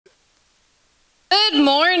Good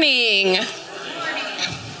morning.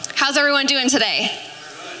 How's everyone doing today?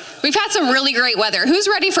 We've had some really great weather. Who's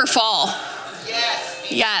ready for fall? Yes.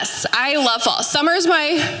 Yes, I love fall. Summer's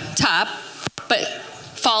my top, but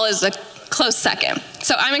fall is a close second.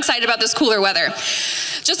 So I'm excited about this cooler weather.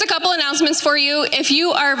 Just a couple announcements for you. If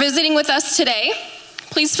you are visiting with us today,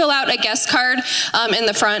 please fill out a guest card in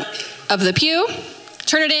the front of the pew.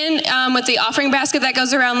 Turn it in with the offering basket that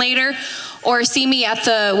goes around later, or see me at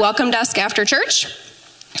the welcome desk after church.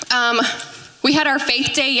 We had our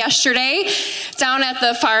faith day yesterday down at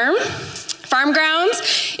the farm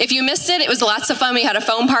grounds. If you missed it, it was lots of fun. We had a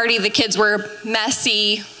foam party. The kids were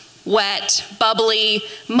messy, wet, bubbly,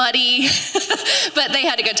 muddy, but they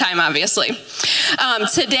had a good time, obviously.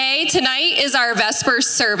 Tonight is our Vespers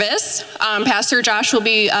service. Pastor Josh will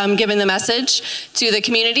be giving the message to the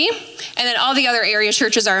community, and then all the other area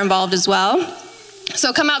churches are involved as well.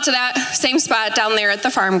 So come out to that same spot down there at the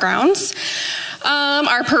farm grounds.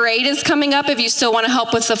 Our parade is coming up. If you still want to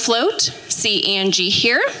help with the float, see Angie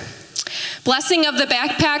here. Blessing of the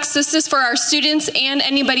backpacks. This is for our students and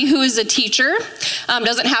anybody who is a teacher.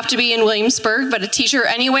 Doesn't have to be in Williamsburg, but a teacher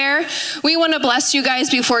anywhere. We want to bless you guys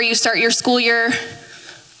before you start your school year.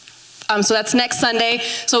 So that's next Sunday.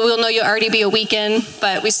 So we'll know you'll already be a weekend,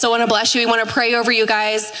 but we still want to bless you. We want to pray over you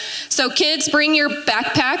guys. So kids, bring your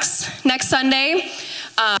backpacks next Sunday.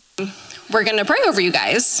 We're going to pray over you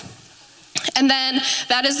guys. And then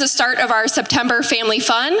that is the start of our September Family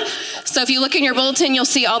Fun. So if you look in your bulletin, you'll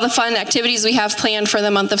see all the fun activities we have planned for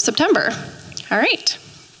the month of September. All right.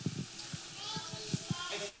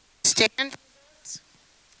 Stand.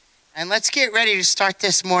 And let's get ready to start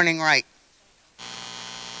this morning right.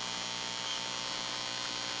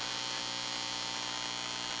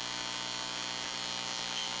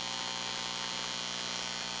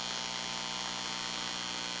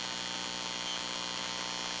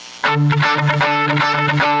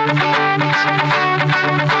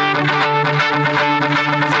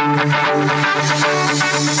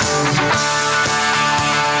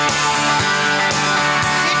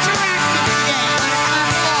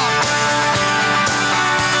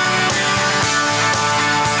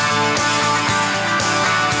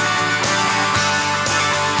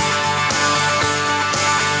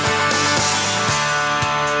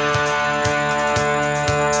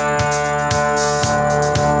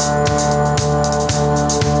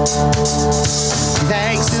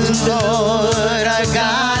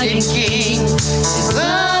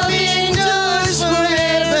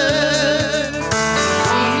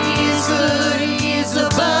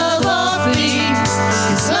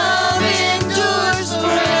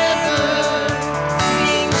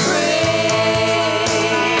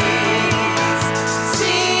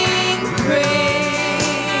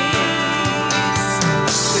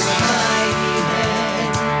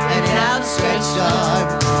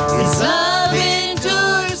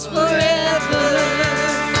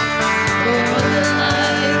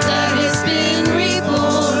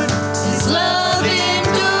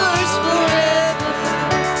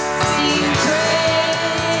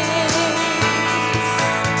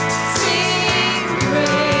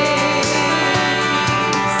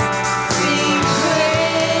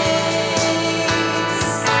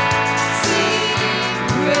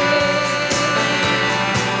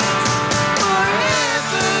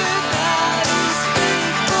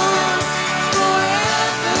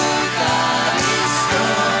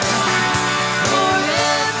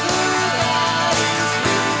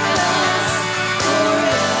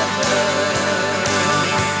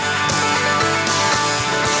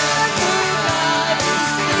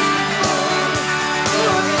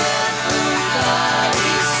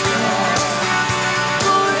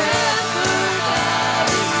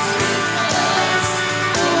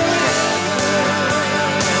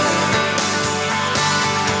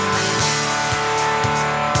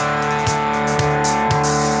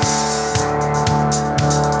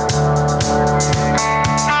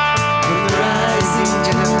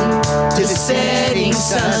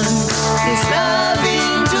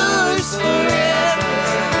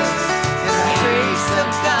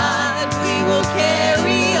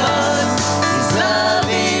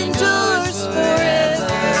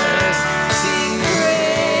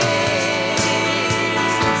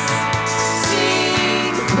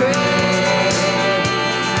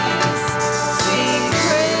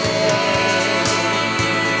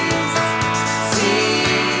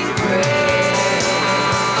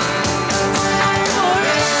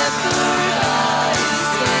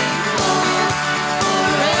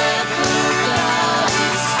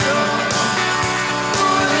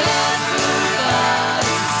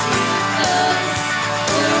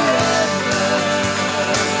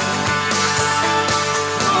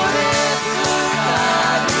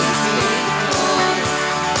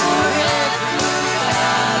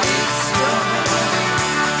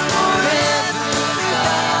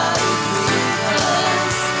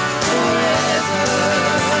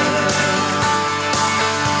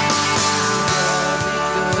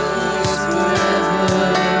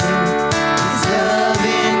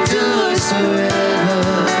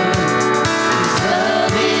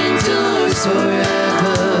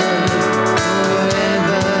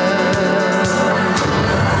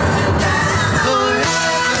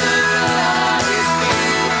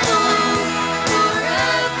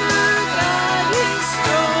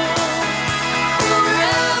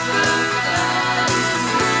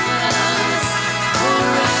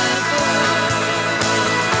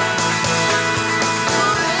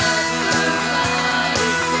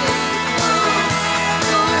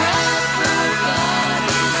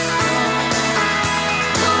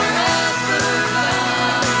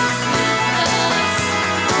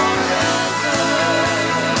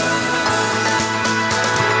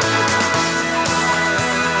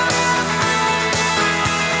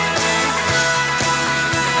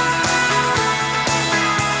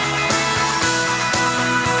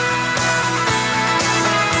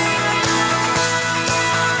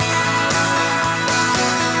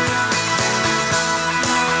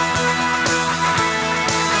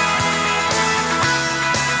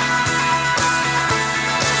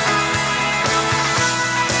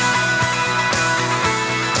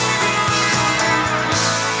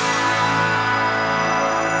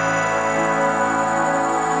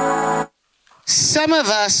 some of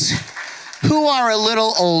us who are a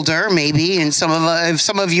little older, maybe, and some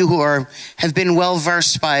of you who have been well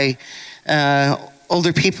versed by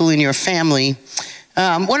older people in your family,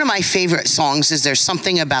 one of my favorite songs is "There's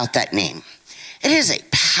Something About That Name." It is a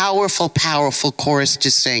powerful, powerful chorus to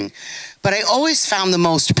sing. But I always found the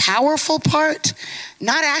most powerful part,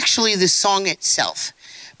 not actually the song itself,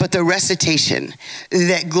 but the recitation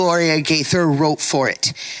that Gloria Gaither wrote for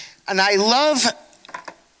it. And I love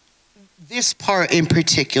this part in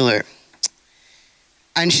particular.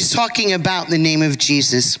 And she's talking about the name of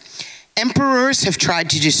Jesus. Emperors have tried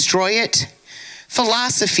to destroy it.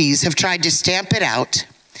 Philosophies have tried to stamp it out.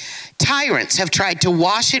 Tyrants have tried to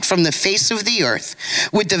wash it from the face of the earth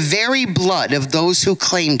with the very blood of those who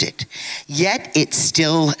claimed it. Yet it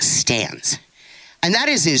still stands. And that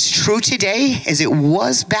is as true today as it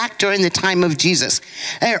was back during the time of Jesus.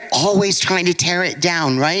 They're always trying to tear it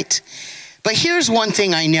down, right? But here's one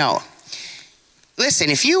thing I know. Listen,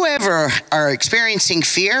 if you ever are experiencing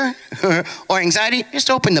fear or anxiety, just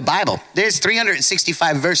open the Bible. There's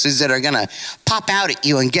 365 verses that are going to pop out at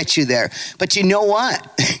you and get you there. But you know what?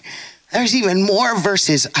 There's even more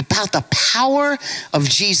verses about the power of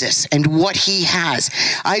Jesus and what he has.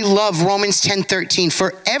 I love Romans 10:13.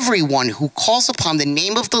 For everyone who calls upon the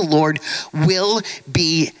name of the Lord will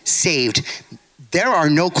be saved. There are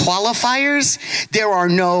no qualifiers. There are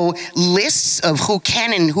no lists of who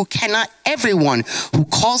can and who cannot. Everyone who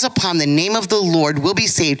calls upon the name of the Lord will be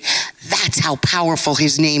saved. That's how powerful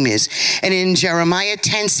his name is. And in Jeremiah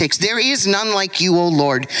 10:6, there is none like you, O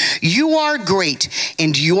Lord. You are great,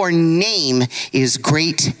 and your name is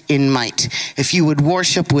great in might. If you would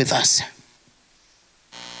worship with us.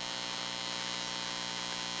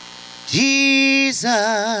 Jesus,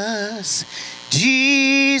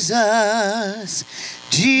 Jesus,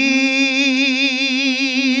 Jesus,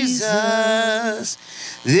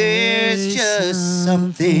 there's just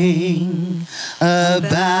something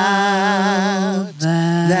about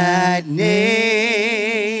that name.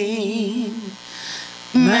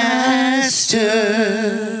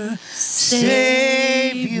 Master,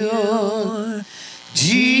 Savior,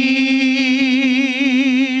 Jesus,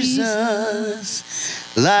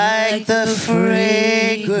 like the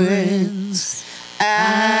fragrance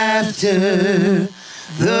after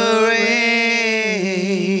the rain.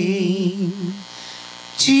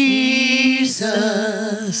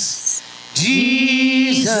 Jesus,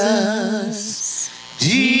 Jesus,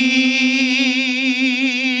 Jesus,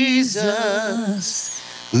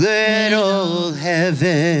 let all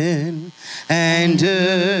heaven and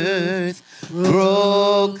earth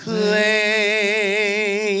proclaim.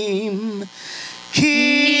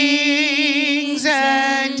 Kings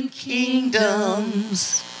and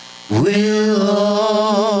kingdoms will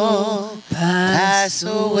all pass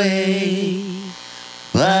away,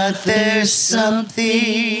 but there's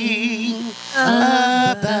something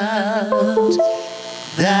about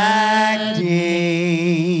that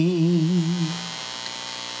name.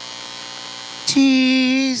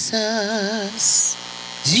 Jesus,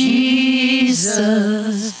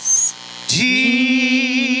 Jesus,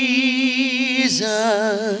 Jesus,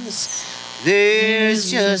 there's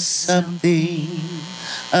just something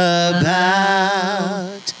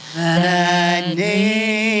about that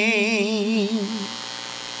name.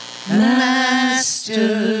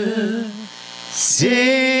 Master,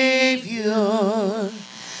 Savior,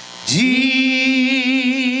 Jesus,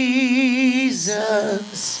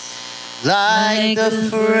 like the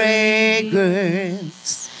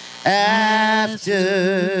fragrance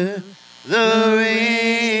after the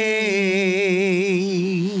rain.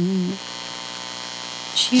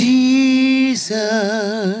 Jesus,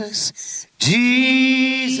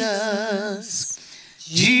 Jesus,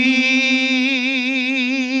 Jesus,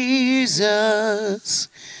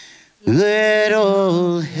 let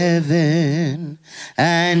all heaven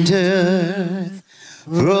and earth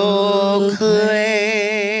proclaim.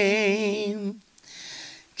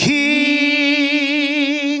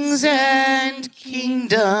 Kings and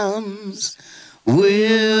kingdoms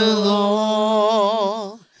will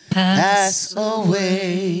all pass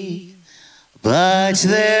away, but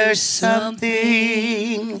there's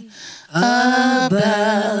something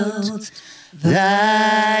about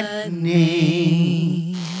that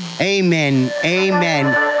name. Amen.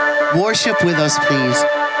 Amen. Worship with us, please.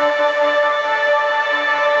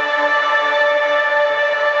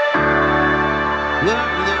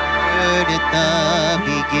 Word at the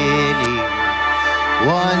beginning,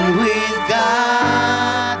 one with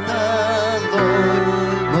God the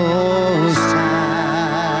Lord Most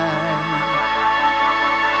High.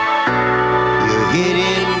 Your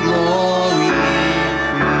hidden glory in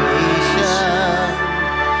creation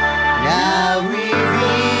now revealed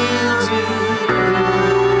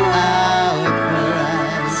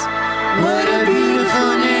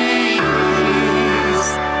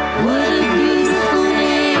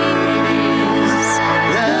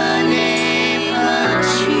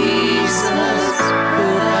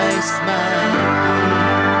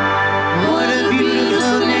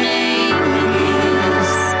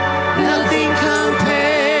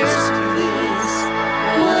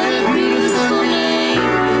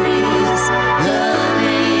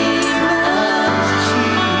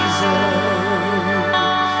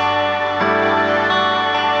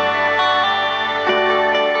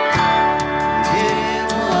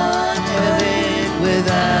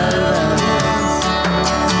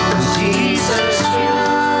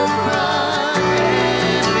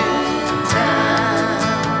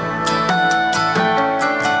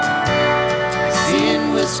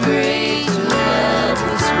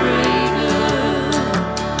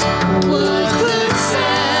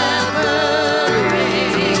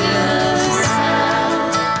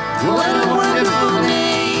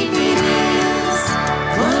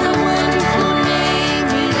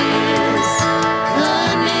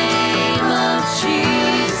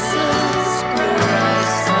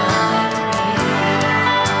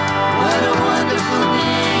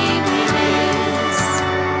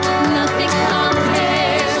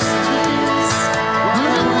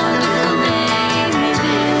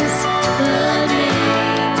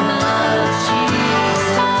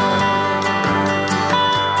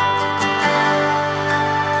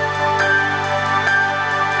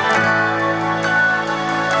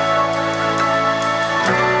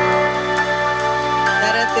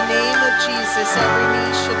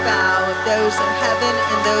knee should bow, of those in heaven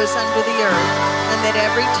and those under the earth, and that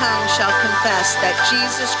every tongue shall confess that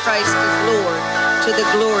Jesus Christ is Lord, to the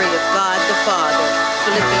glory of God the Father.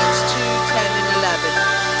 Philippians 2:10 and 11.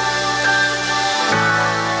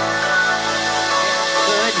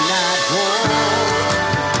 Could not hold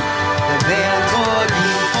the veil toward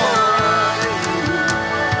before you.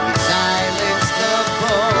 You silenced the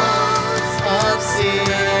voice of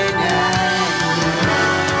sin and grief.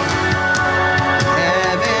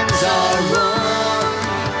 Heavens are roaring,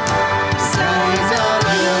 signs of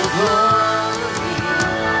your glory,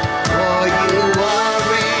 for you are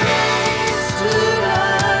raised to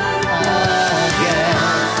life again.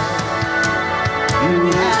 You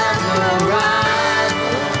have no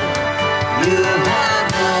rival, you have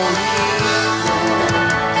no equal,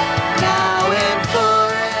 now and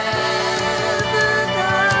forever,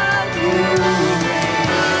 God, you reign.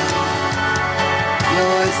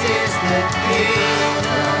 Yours is the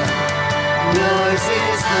kingdom, yours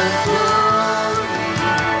is the glory,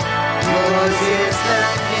 yours is the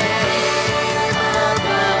name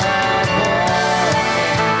above all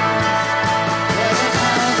names. What a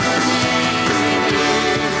powerful name it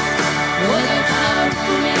is, what a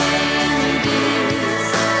powerful name it is,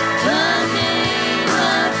 the name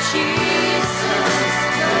of Jesus,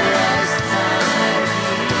 Christ my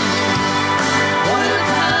King. What a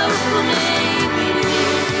powerful name it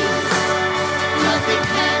is, nothing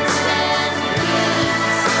can stand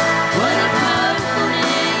against. What a powerful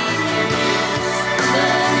name it is,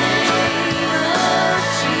 the name of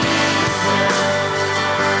Jesus.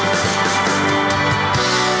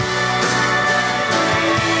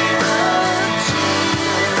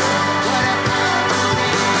 What a powerful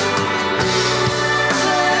name it is,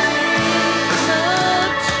 the name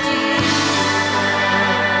of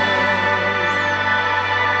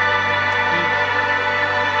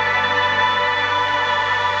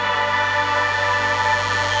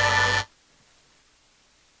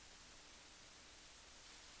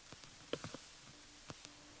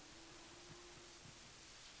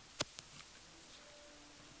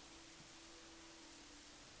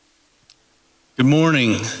Good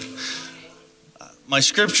morning. My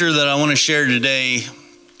scripture that I want to share today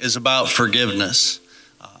is about forgiveness.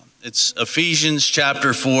 It's Ephesians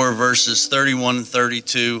chapter 4, verses 31 and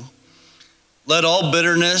 32. Let all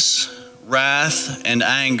bitterness, wrath, and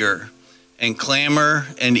anger, and clamor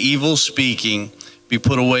and evil speaking be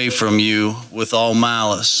put away from you with all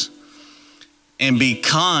malice. And be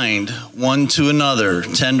kind one to another,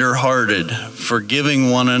 tender-hearted, forgiving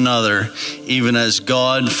one another, even as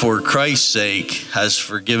God, for Christ's sake, has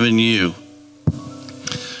forgiven you.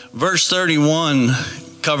 Verse 31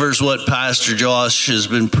 covers what Pastor Josh has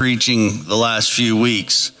been preaching the last few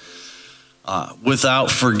weeks. Without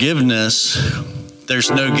forgiveness, there's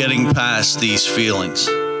no getting past these feelings.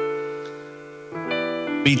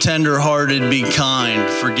 Be tender-hearted, be kind,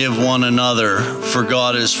 forgive one another, for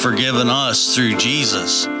God has forgiven us through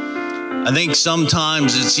Jesus. I think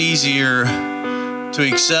sometimes it's easier to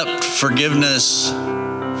accept forgiveness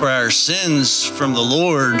for our sins from the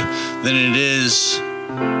Lord than it is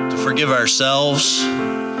to forgive ourselves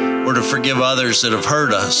or to forgive others that have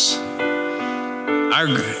hurt us.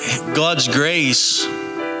 God's grace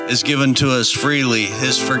is given to us freely.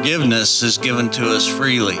 His forgiveness is given to us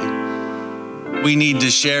freely. We need to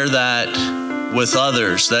share that with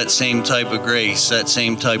others, that same type of grace, that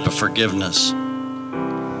same type of forgiveness.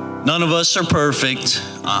 None of us are perfect.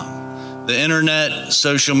 The internet,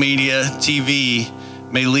 social media, TV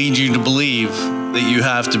may lead you to believe that you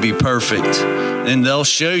have to be perfect, and they'll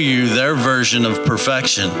show you their version of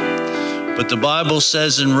perfection. But the Bible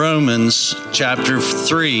says in Romans chapter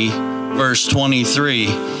 3, verse 23,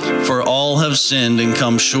 for all have sinned and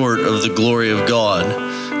come short of the glory of God.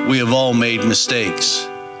 We have all made mistakes.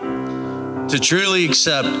 To truly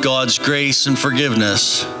accept God's grace and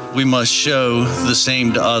forgiveness, we must show the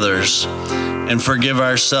same to others and forgive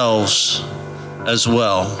ourselves as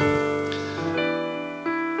well.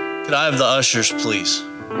 Could I have the ushers, please?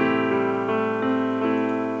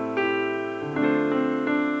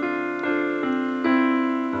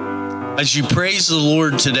 As you praise the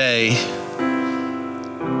Lord today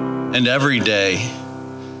and every day,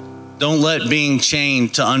 don't let being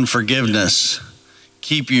chained to unforgiveness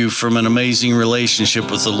keep you from an amazing relationship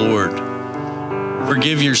with the Lord.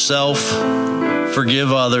 Forgive yourself,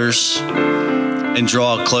 forgive others, and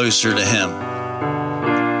draw closer to Him.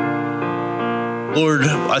 Lord,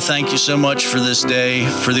 I thank you so much for this day,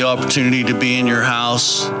 for the opportunity to be in your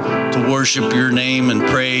house, to worship your name and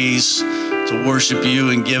praise, to worship you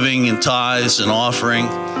in giving and tithes and offering.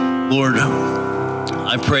 Lord,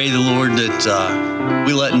 I pray the Lord that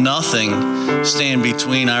We let nothing stand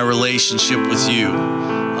between our relationship with you,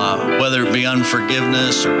 whether it be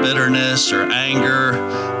unforgiveness or bitterness or anger.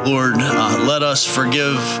 Lord, let us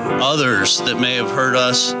forgive others that may have hurt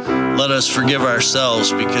us. Let us forgive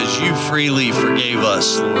ourselves because you freely forgave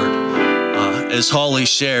us, Lord. As Holly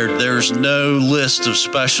shared, there's no list of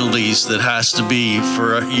specialties that has to be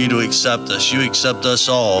for you to accept us. You accept us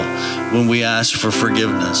all when we ask for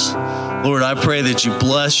forgiveness. Lord, I pray that you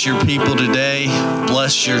bless your people today,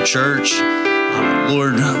 bless your church.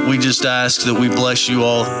 Lord, we just ask that we bless you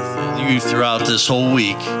all throughout this whole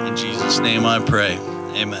week. In Jesus' name I pray.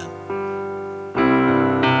 Amen.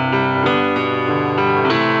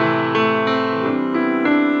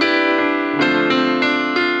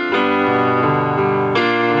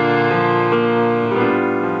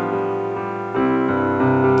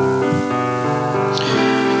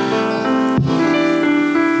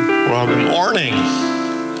 Well, good morning.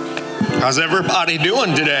 How's everybody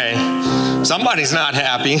doing today? Somebody's not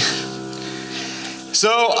happy. So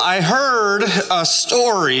I heard a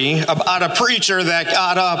story about a preacher that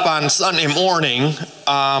got up on Sunday morning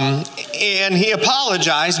and he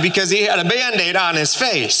apologized because he had a Band-Aid on his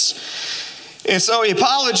face. And so he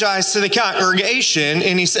apologized to the congregation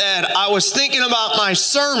and he said, I was thinking about my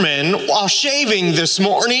sermon while shaving this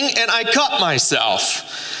morning and I cut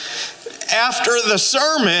myself. After the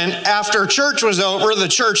sermon, after church was over, the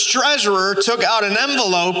church treasurer took out an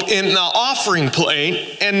envelope in the offering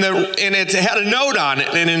plate and it had a note on it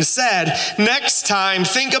and it said, next time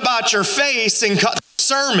think about your face and cut the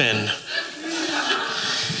sermon.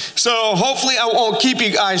 So hopefully I won't keep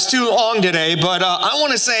you guys too long today, but I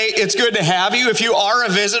want to say it's good to have you. If you are a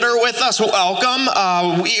visitor with us,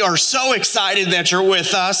 welcome. We are so excited that you're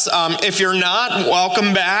with us. If you're not,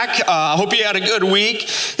 welcome back. Hope you had a good week.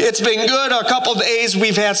 It's been good a couple days.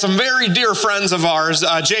 We've had some very dear friends of ours,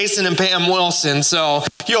 Jason and Pam Wilson, so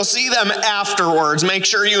you'll see them afterwards. Make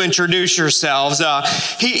sure you introduce yourselves.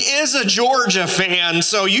 He is a Georgia fan,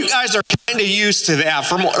 so you guys are kind of used to that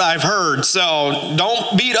from what I've heard, so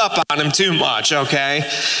don't beat up on him too much, okay?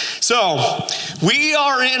 So, we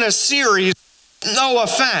are in a series, No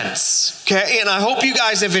Offense, okay? And I hope you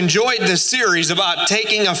guys have enjoyed this series about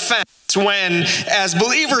taking offense when, as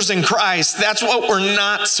believers in Christ, that's what we're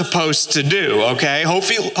not supposed to do, okay?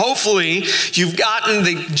 Hopefully you've gotten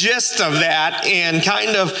the gist of that and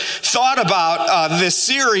kind of thought about this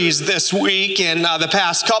series this week and the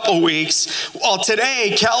past couple weeks. Well,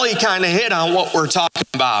 today, Kelly kind of hit on what we're talking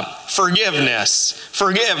about, forgiveness.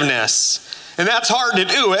 And that's hard to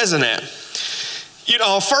do, isn't it? You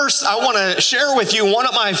know, first I want to share with you one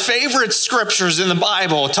of my favorite scriptures in the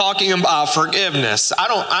Bible talking about forgiveness. I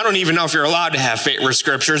don't even know if you're allowed to have favorite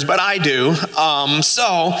scriptures, but I do.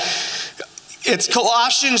 So it's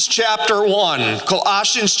Colossians chapter 1.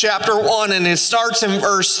 Colossians chapter 1, and it starts in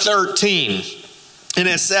verse 13. And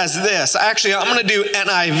it says this. Actually, I'm going to do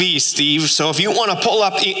NIV, Steve. So if you want to pull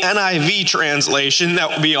up the NIV translation, that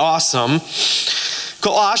would be awesome.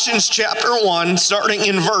 Colossians chapter 1, starting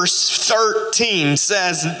in verse 13,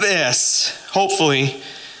 says this. Hopefully,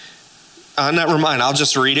 never mind, I'll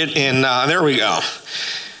just read it, and there we go.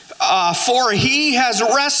 For he has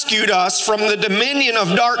rescued us from the dominion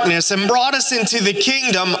of darkness and brought us into the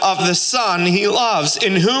kingdom of the Son he loves,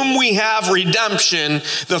 in whom we have redemption,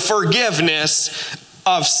 the forgiveness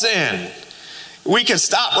of sin. We could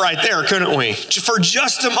stop right there, couldn't we? For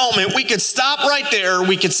just a moment, we could stop right there.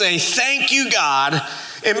 We could say, thank you, God,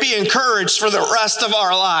 and be encouraged for the rest of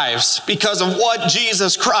our lives because of what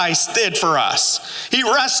Jesus Christ did for us. He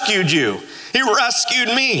rescued you. He rescued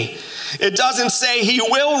me. It doesn't say he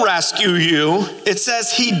will rescue you. It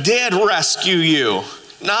says he did rescue you.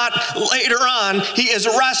 Not later on, he has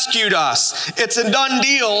rescued us. It's a done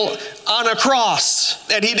deal on a cross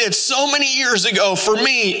that he did so many years ago for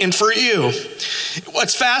me and for you.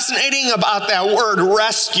 What's fascinating about that word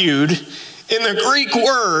rescued, in the Greek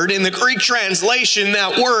word, in the Greek translation,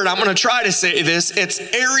 that word, I'm going to try to say this, it's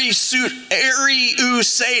eriuseto,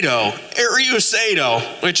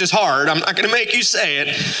 which is hard. I'm not going to make you say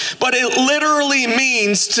it, but it literally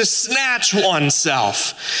means to snatch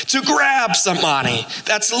oneself, to grab somebody.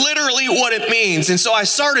 That's literally what it means. And so I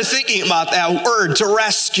started thinking about that word, to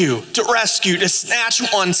rescue, to snatch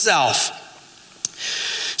oneself.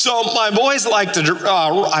 So my boys like to,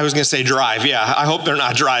 I was going to say drive. Yeah, I hope they're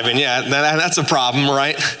not driving. Yeah, that's a problem,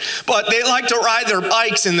 right? But they like to ride their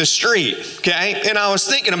bikes in the street, okay? And I was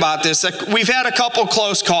thinking about this. We've had a couple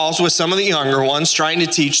close calls with some of the younger ones trying to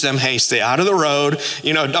teach them, hey, stay out of the road.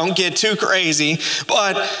 You know, don't get too crazy.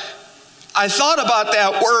 But I thought about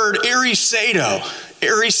that word, eriuseto.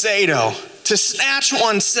 to snatch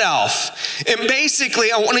oneself. And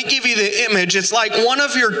basically, I want to give you the image. It's like one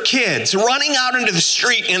of your kids running out into the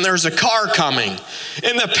street and there's a car coming.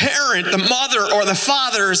 And the parent, the mother or the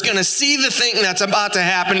father is going to see the thing that's about to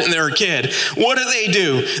happen to their kid. What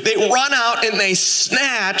do? They run out and they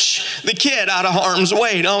snatch the kid out of harm's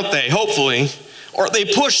way, don't they? Hopefully. Or they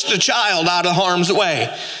push the child out of harm's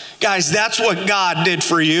way. Guys, that's what God did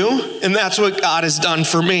for you, and that's what God has done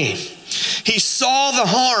for me. He saw the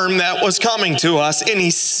harm that was coming to us, and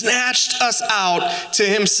he snatched us out to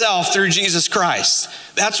himself through Jesus Christ.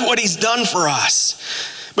 That's what he's done for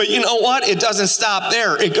us. But you know what? It doesn't stop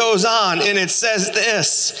there. It goes on, and it says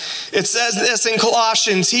this. It says this in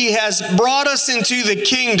Colossians: he has brought us into the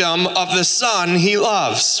kingdom of the Son he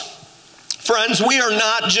loves. Friends, we are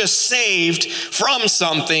not just saved from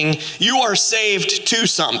something, you are saved to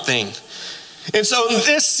something. And so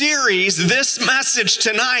this series, this message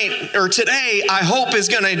tonight or today, I hope is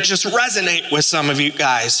going to just resonate with some of you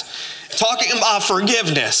guys. Talking about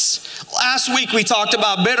forgiveness. Last week we talked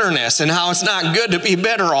about bitterness and how it's not good to be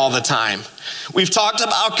bitter all the time. We've talked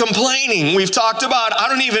about complaining. We've talked about, I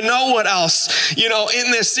don't even know what else,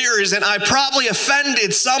 in this series. And I probably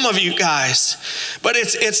offended some of you guys. But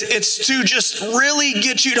it's to just really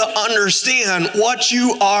get you to understand what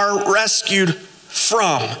you are rescued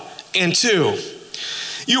from and to.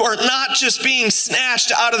 You are not just being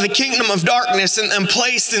snatched out of the kingdom of darkness and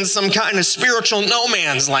placed in some kind of spiritual no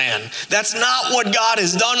man's land. That's not what God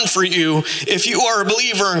has done for you if you are a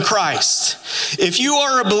believer in Christ. If you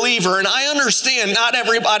are a believer, and I understand not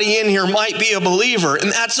everybody in here might be a believer,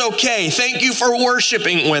 and that's okay. Thank you for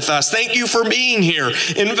worshiping with us. Thank you for being here,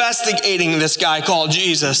 investigating this guy called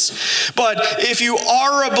Jesus. But if you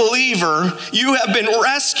are a believer, you have been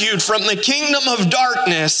rescued from the kingdom of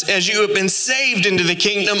darkness as you have been saved into the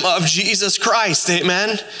kingdom of Jesus Christ.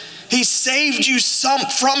 Amen. He saved you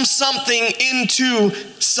from something into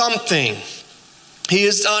something. He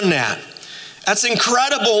has done that. That's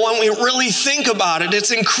incredible when we really think about it.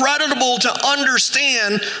 It's incredible to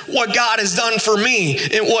understand what God has done for me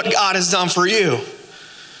and what God has done for you.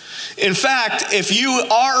 In fact, if you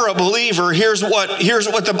are a believer, here's what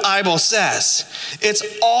the Bible says.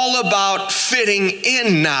 It's all about fitting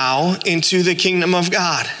in now into the kingdom of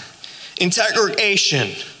God.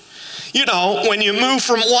 Integration. When you move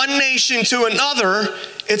from one nation to another,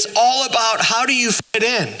 it's all about how do you fit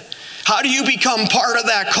in? How do you become part of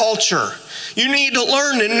that culture? You need to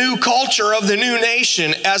learn the new culture of the new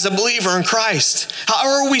nation as a believer in Christ. How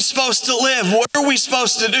are we supposed to live? What are we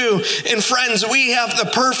supposed to do? And friends, we have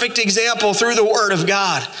the perfect example through the Word of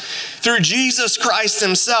God. Through Jesus Christ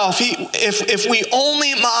himself. If we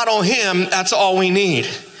only model him, that's all we need.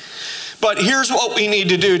 But here's what we need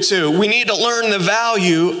to do too. We need to learn the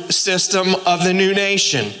value system of the new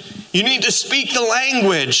nation. You need to speak the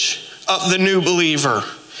language of the new believer.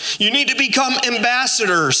 You need to become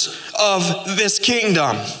ambassadors of this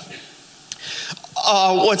kingdom.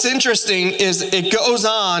 What's interesting is it goes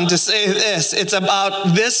on to say this. It's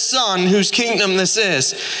about this Son whose kingdom this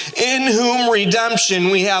is. In whom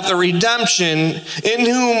redemption, we have the redemption. In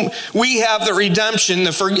whom we have the redemption,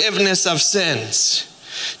 the forgiveness of sins.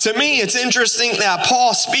 To me, it's interesting that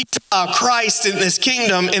Paul speaks about Christ in this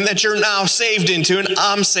kingdom and that you're now saved into and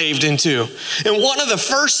I'm saved into. And one of the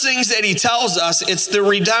first things that he tells us, it's the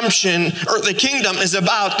redemption, or the kingdom is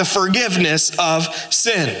about the forgiveness of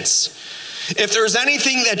sins. If there's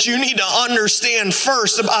anything that you need to understand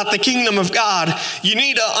first about the kingdom of God, you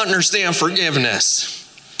need to understand forgiveness.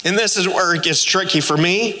 And this is where it gets tricky for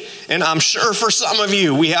me, and I'm sure for some of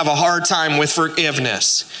you, we have a hard time with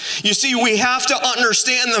forgiveness. You see, we have to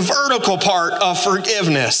understand the vertical part of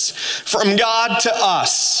forgiveness, from God to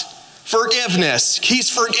us. Forgiveness, he's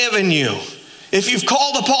forgiven you. If you've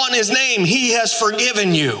called upon his name, he has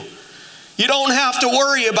forgiven you. You don't have to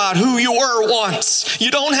worry about who you were once. You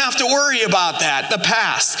don't have to worry about that, the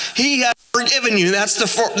past. He has forgiven you. That's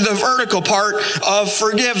the vertical part of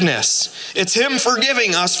forgiveness. It's him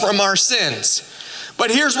forgiving us from our sins. But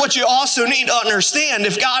here's what you also need to understand.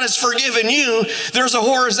 If God has forgiven you, there's a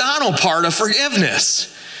horizontal part of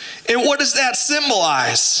forgiveness. And what does that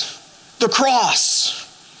symbolize? The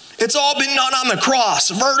cross. It's all been done on the cross.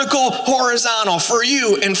 Vertical, horizontal, for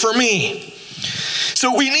you and for me.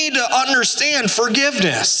 So we need to understand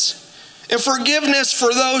forgiveness. And forgiveness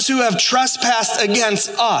for those who have trespassed against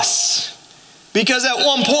us. Because at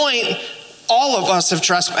one point, all of us have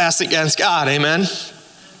trespassed against God, amen?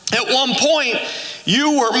 At one point,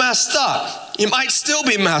 you were messed up. You might still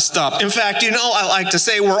be messed up. In fact, I like to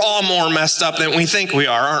say we're all more messed up than we think we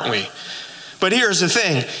are, aren't we? But here's the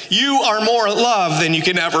thing. You are more loved than you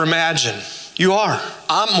can ever imagine. You are.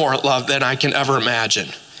 I'm more loved than I can ever imagine.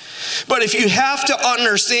 But if you have to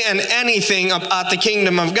understand anything about the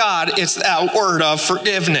kingdom of God, it's that word of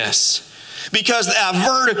forgiveness. Because that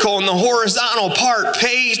vertical and the horizontal part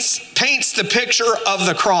paints the picture of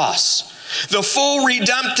the cross, the full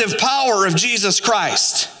redemptive power of Jesus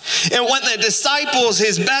Christ. And when the disciples,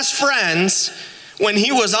 his best friends, when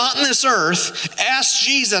he was on this earth, asked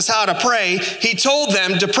Jesus how to pray, he told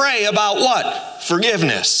them to pray about what?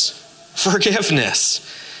 Forgiveness. Forgiveness.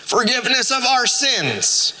 Forgiveness of our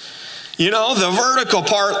sins. You know, the vertical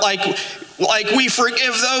part, like we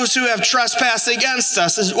forgive those who have trespassed against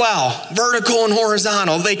us as well. Vertical and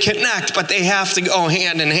horizontal, they connect, but they have to go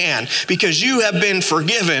hand in hand because you have been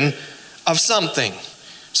forgiven of something.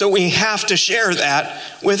 So we have to share that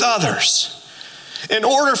with others. In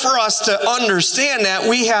order for us to understand that,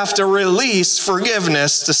 we have to release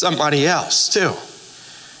forgiveness to somebody else too.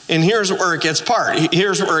 And here's where it gets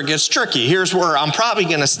here's where it gets tricky. Here's where I'm probably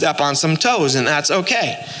going to step on some toes, and that's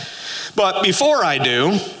okay. But before I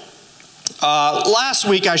do, last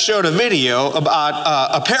week I showed a video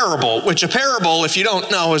about a parable, which a parable, if you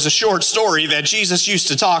don't know, is a short story that Jesus used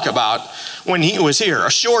to talk about when he was here.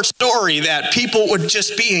 A short story that people would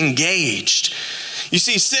just be engaged. You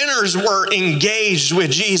see, sinners were engaged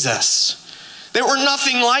with Jesus. They were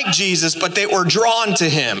nothing like Jesus, but they were drawn to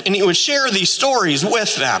him, and he would share these stories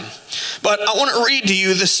with them. But I want to read to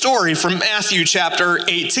you the story from Matthew chapter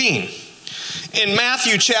 18. In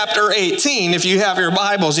Matthew chapter 18, if you have your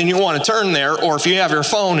Bibles and you want to turn there, or if you have your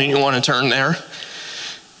phone and you want to turn there,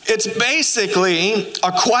 it's basically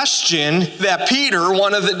a question that Peter,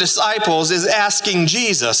 one of the disciples, is asking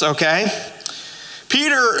Jesus, okay?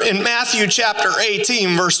 Peter in Matthew chapter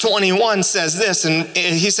 18, verse 21 says this, and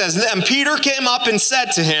he says, "Then Peter came up and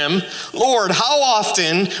said to him, 'Lord, how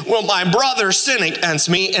often will my brother sin against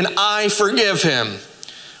me and I forgive him?'"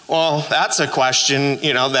 Well, that's a question,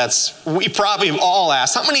 we probably have all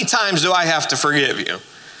asked. How many times do I have to forgive you?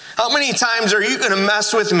 How many times are you going to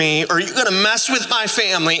mess with me? Or are you going to mess with my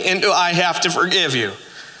family, and do I have to forgive you?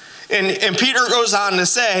 And Peter goes on to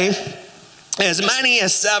say, as many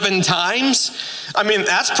as 7 times. I mean,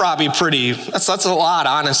 that's probably that's a lot,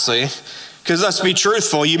 honestly. Because let's be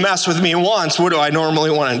truthful, you mess with me once, what do I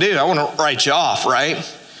normally want to do? I want to write you off, right?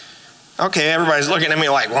 Okay, everybody's looking at me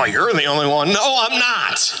like, well, you're the only one. No, I'm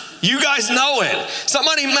not. You guys know it.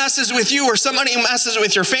 Somebody messes with you or somebody messes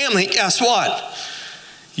with your family, guess what?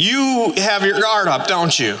 You have your guard up,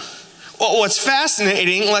 don't you? Well, what's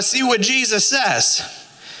fascinating, let's see what Jesus says.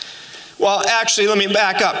 Well, actually, let me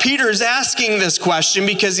back up. Peter's asking this question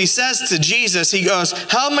because he says to Jesus, he goes,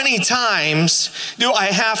 "How many times do I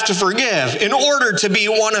have to forgive in order to be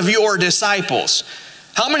one of your disciples?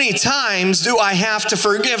 How many times do I have to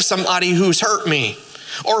forgive somebody who's hurt me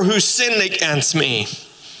or who's sinned against me?"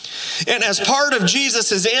 And as part of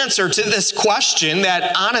Jesus' answer to this question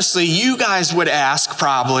that honestly you guys would ask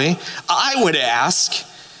probably, I would ask,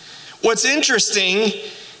 what's interesting,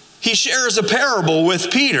 he shares a parable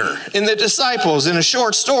with Peter and the disciples in a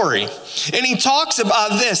short story. And he talks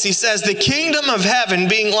about this. He says, "The kingdom of heaven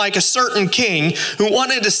being like a certain king who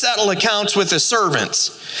wanted to settle accounts with his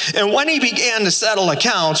servants. And when he began to settle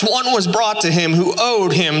accounts, one was brought to him who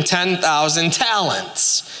owed him 10,000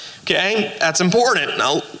 talents. Okay, that's important.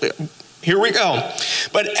 Now, here we go.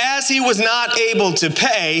 "But as he was not able to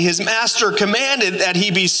pay, his master commanded that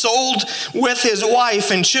he be sold with his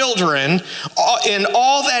wife and children and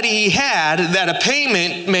all that he had, that a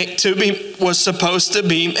payment was supposed to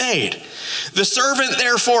be made. The servant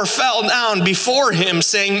therefore fell down before him,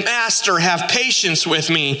 saying, 'Master, have patience with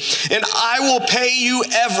me, and I will pay you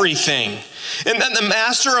everything.' And then the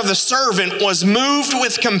master of the servant was moved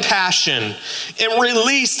with compassion and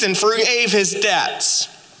released and forgave his debts.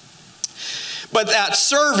 But that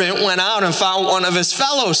servant went out and found one of his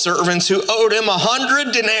fellow servants who owed him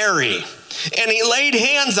 100 denarii. And he laid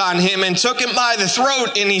hands on him and took him by the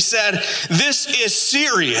throat, and he said, 'This is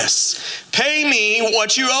serious. Pay me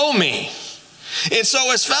what you owe me.' And so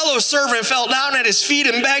his fellow servant fell down at his feet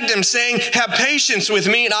and begged him, saying, 'Have patience with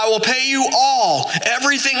me, and I will pay you all,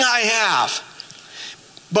 everything I have.'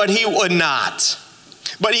 But he would not.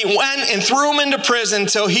 But he went and threw him into prison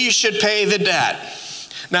till he should pay the debt."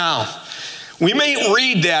 Now, we may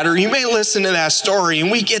read that, or you may listen to that story, and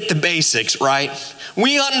we get the basics, right?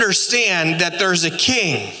 We understand that there's a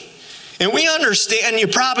king. And we understand, you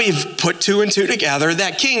probably have put 2 and 2 together,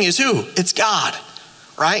 that king is who? It's God,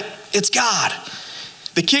 right? It's God.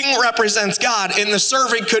 The king represents God, and the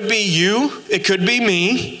servant could be you, it could be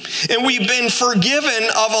me, and we've been forgiven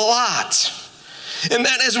of a lot. And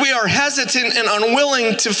that as we are hesitant and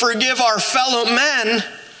unwilling to forgive our fellow men,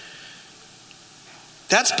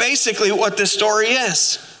 that's basically what this story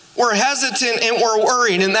is. We're hesitant and we're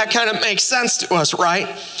worried, and that kind of makes sense to us, right?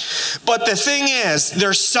 But the thing is,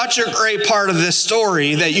 there's such a great part of this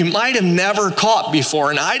story that you might have never caught before,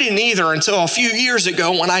 and I didn't either until a few years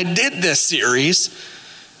ago when I did this series.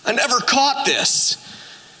 I never caught this.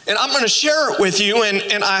 And I'm going to share it with you,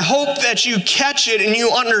 and I hope that you catch it and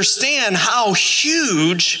you understand how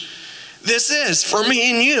huge this is for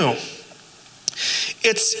me and you.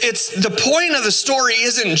 It's the point of the story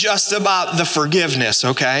isn't just about the forgiveness,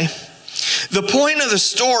 okay? The point of the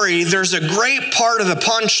story, there's a great part of the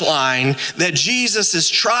punchline that Jesus is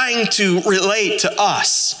trying to relate to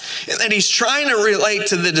us, and that he's trying to relate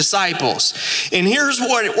to the disciples. And here's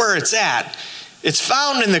where it's at. It's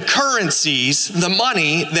found in the currencies, the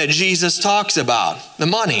money that Jesus talks about, the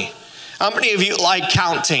money. How many of you like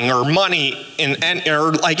counting or money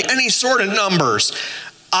or like any sort of numbers?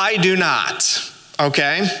 I do not.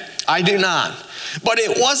 Okay? I do not. But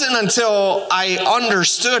it wasn't until I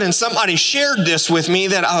understood and somebody shared this with me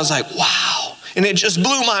that I was like, wow. And it just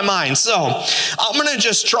blew my mind. So I'm going to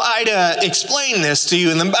just try to explain this to you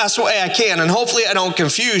in the best way I can, and hopefully I don't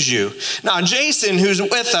confuse you. Now, Jason, who's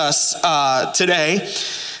with us today,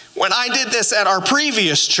 when I did this at our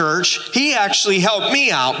previous church, he actually helped me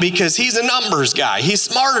out because he's a numbers guy. He's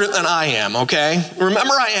smarter than I am, okay?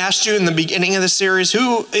 Remember I asked you in the beginning of the series,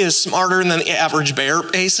 who is smarter than the average bear,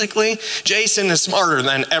 basically? Jason is smarter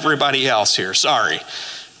than everybody else here, sorry.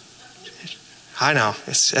 I know,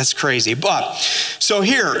 that's crazy. But, so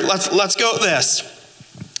here, let's go with this.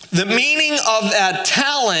 The meaning of that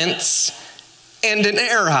talents and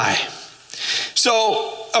denarii.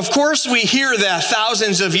 So, of course, we hear that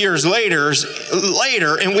thousands of years later,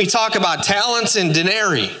 and we talk about talents and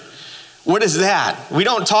denarii. What is that? We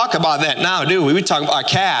don't talk about that now, do we? We talk about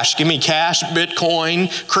cash. Give me cash,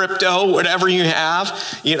 Bitcoin, crypto, whatever you have,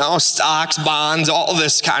 stocks, bonds, all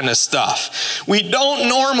this kind of stuff. We don't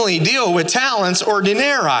normally deal with talents or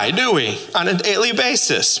denarii, do we, on a daily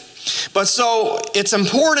basis? But so it's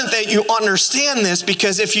important that you understand this,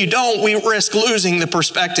 because if you don't, we risk losing the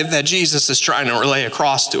perspective that Jesus is trying to relay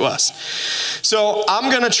across to us. So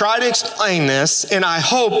I'm going to try to explain this, and I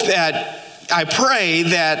pray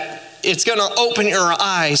that it's going to open your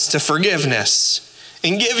eyes to forgiveness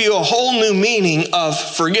and give you a whole new meaning of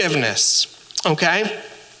forgiveness, okay?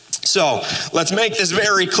 So let's make this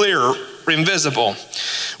very clear and visible.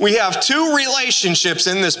 We have two relationships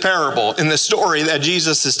in this parable, in the story that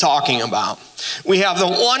Jesus is talking about. We have the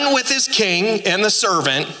one with his king and the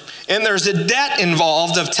servant, and there's a debt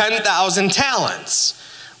involved of 10,000 talents,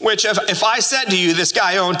 which if I said to you this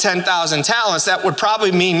guy owned 10,000 talents, that would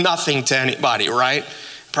probably mean nothing to anybody, right?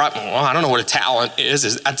 Probably, well, I don't know what a talent is.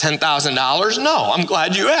 Is that $10,000? No, I'm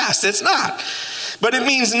glad you asked. It's not. But it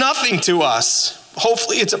means nothing to us.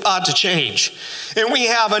 Hopefully it's about to change. And we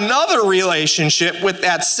have another relationship with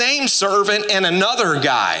that same servant and another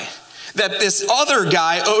guy, that this other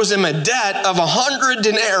guy owes him a debt of 100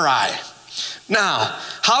 denarii. Now,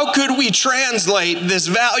 how could we translate this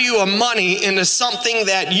value of money into something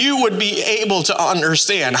that you would be able to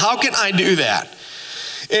understand? How can I do that?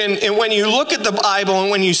 And when you look at the Bible and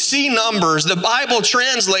when you see numbers, the Bible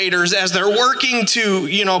translators, as they're working to,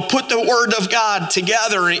 put the Word of God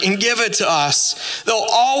together and give it to us, they'll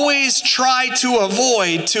always try to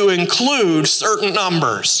avoid to include certain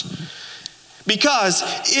numbers. Because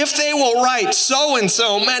if they will write so and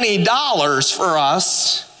so many dollars for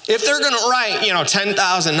us, if they're going to write,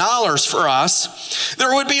 $10,000 for us,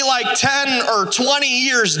 there would be like 10 or 20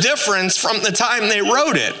 years difference from the time they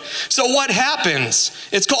wrote it. So what happens?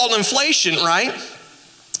 It's called inflation, right?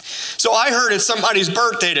 So I heard it's somebody's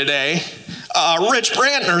birthday today. Rich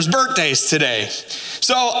Brantner's birthday's today.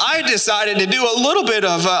 So I decided to do a little bit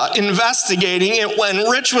of investigating. And when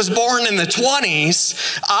Rich was born in the 20s,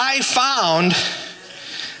 I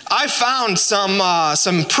found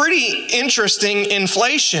some pretty interesting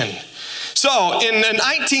inflation. So in the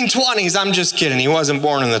 1920s, I'm just kidding, he wasn't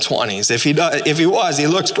born in the 20s. If he was, he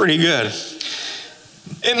looks pretty good.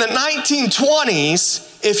 In the 1920s,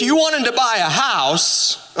 if you wanted to buy a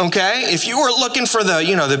house, okay, if you were looking for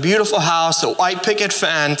the beautiful house, the white picket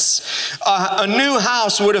fence, a new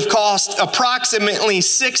house would have cost approximately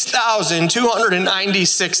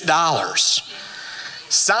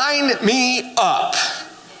 $6,296. Sign me up.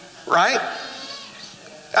 Right?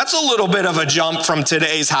 That's a little bit of a jump from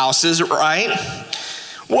today's houses, right?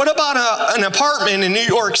 What about an apartment in New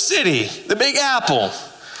York City, the Big Apple?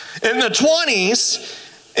 In the 20s,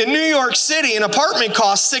 in New York City, an apartment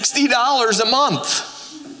cost $60 a month.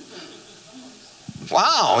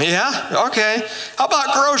 Wow, yeah, okay. How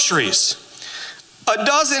about groceries? A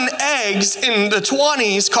dozen eggs in the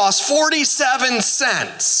 20s cost 47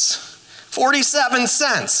 cents. 47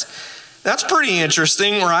 cents. That's pretty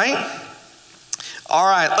interesting, right? All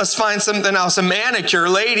right, let's find something else. A manicure,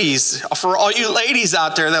 ladies. For all you ladies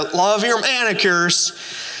out there that love your manicures,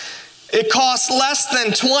 it costs less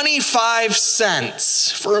than 25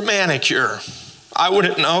 cents for a manicure. I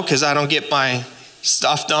wouldn't know because I don't get my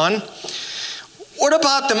stuff done. What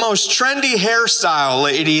about the most trendy hairstyle,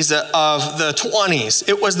 ladies, of the 20s?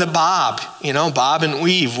 It was the bob, bob and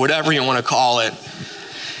weave, whatever you want to call it.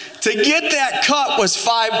 To get that cut was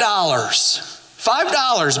 $5.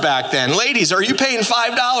 $5 back then. Ladies, are you paying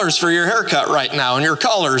 $5 for your haircut right now and your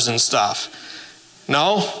colors and stuff?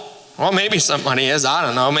 No? Well, maybe somebody is. I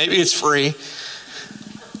don't know. Maybe it's free.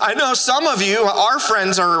 I know some of you, our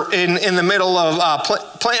friends, are in the middle of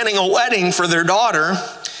planning a wedding for their daughter.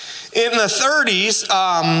 In the 30s,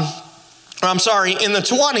 in the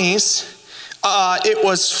 20s,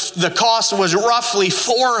 the cost was roughly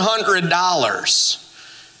 $400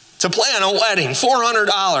 to plan a wedding.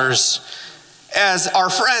 $400. As our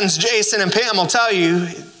friends Jason and Pam will tell you,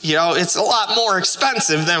 it's a lot more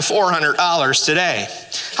expensive than $400 today.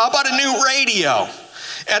 How about a new radio?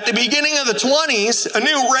 At the beginning of the 20s, a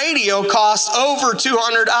new radio cost over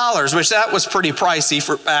 $200, which that was pretty pricey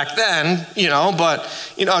for back then, but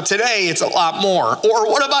today it's a lot more. Or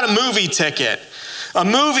what about a movie ticket? A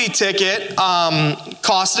movie ticket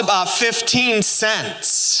cost about 15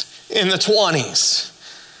 cents in the 20s.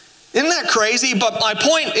 Isn't that crazy? But my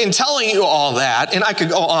point in telling you all that, and I could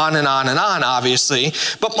go on and on and on, obviously,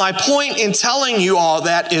 but my point in telling you all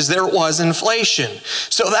that is there was inflation.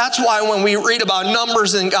 So that's why when we read about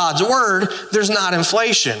numbers in God's word, there's not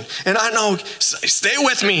inflation. And I know, stay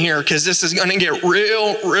with me here because this is going to get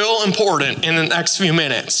real important in the next few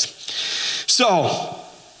minutes. So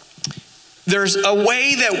there's a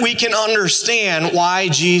way that we can understand why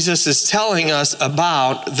Jesus is telling us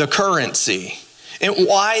about the currency and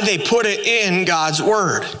why they put it in God's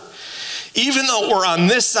word. Even though we're on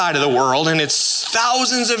this side of the world and it's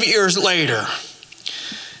thousands of years later,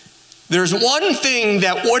 there's one thing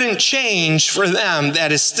that wouldn't change for them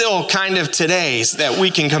that is still kind of today's that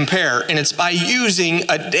we can compare, and it's by using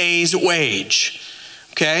a day's wage.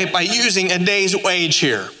 Okay, by using a day's wage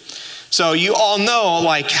here. So you all know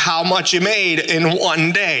how much you made in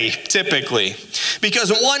one day, typically.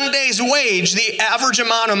 Because 1 day's wage, the average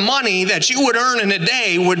amount of money that you would earn in a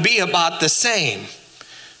day would be about the same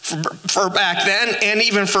for back then and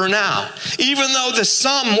even for now. Even though the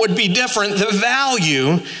sum would be different, the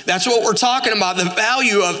value, that's what we're talking about, the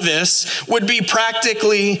value of this would be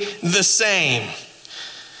practically the same.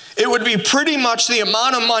 It would be pretty much the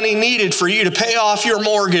amount of money needed for you to pay off your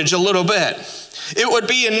mortgage a little bit. It would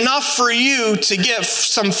be enough for you to get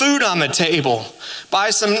some food on the table, buy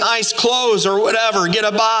some nice clothes or whatever, get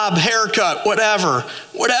a bob haircut, whatever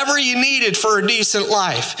you needed for a decent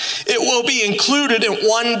life. It will be included in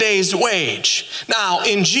 1 day's wage. Now,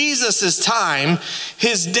 in Jesus' time,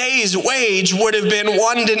 his day's wage would have been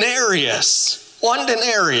 1 denarius. 1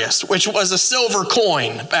 denarius, which was a silver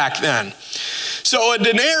coin back then. So a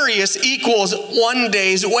denarius equals 1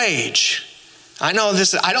 day's wage. I know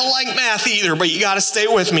this, I don't like math either, but you got to stay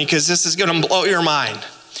with me because this is going to blow your mind.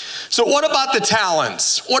 So what about the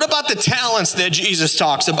talents? What about the talents that Jesus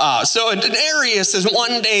talks about? So a denarius is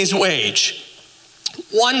 1 day's wage.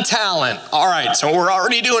 1 talent. All right, so we're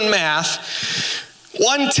already doing math.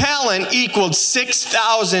 1 talent equaled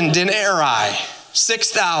 6,000 denarii.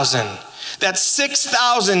 6,000. That's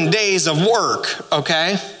 6,000 days of work,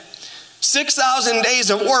 okay? 6,000 days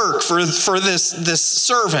of work for this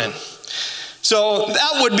servant. So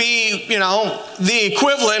that would be, the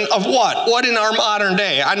equivalent of what? What in our modern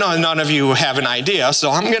day? I know none of you have an idea,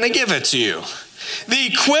 so I'm going to give it to you. The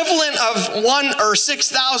equivalent of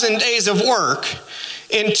 6,000 days of work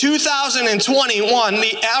in 2021,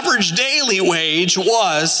 the average daily wage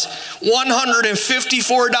was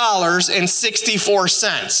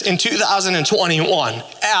 $154.64 in 2021.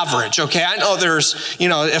 Average, okay? I know there's,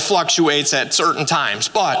 it fluctuates at certain times,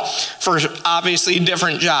 but for obviously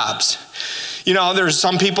different jobs. There's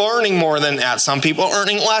some people earning more than that, some people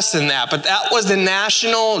earning less than that, but that was the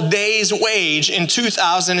national day's wage in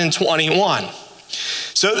 2021.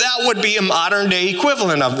 So that would be a modern day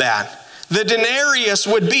equivalent of that. The denarius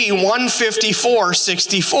would be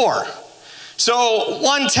 154.64. So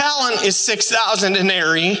 1 talent is 6,000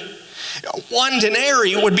 denarii. 1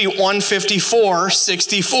 denarii would be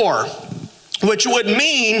 154.64. Which would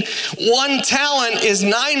mean 1 talent is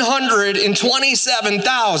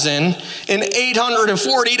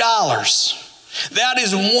 $927,840. That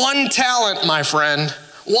is 1 talent, my friend.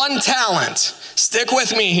 1 talent. Stick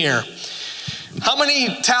with me here. How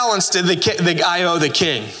many talents did the guy owe the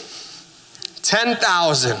king?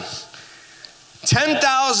 10,000.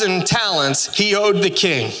 10,000 talents he owed the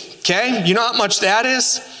king. Okay, you know how much that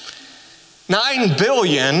is?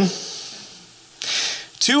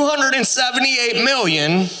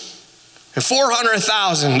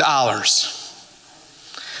 $9,278,400,000.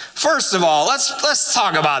 First of all, let's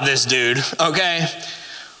talk about this dude, okay?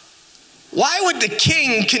 Why would the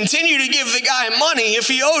king continue to give the guy money if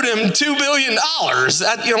he owed him $2 billion?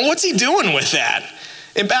 What's he doing with that?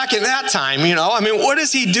 And back in that time, what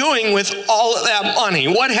is he doing with all of that money?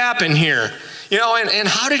 What happened here? And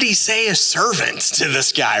how did he say a servant to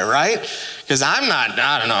this guy, right? Because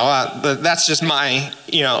that's just my,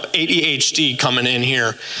 ADHD coming in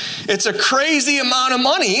here. It's a crazy amount of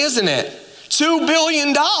money, isn't it? $2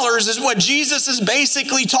 billion is what Jesus is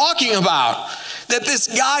basically talking about, that this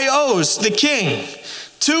guy owes the king.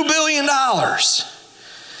 $2 billion.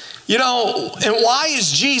 And why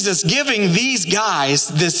is Jesus giving these guys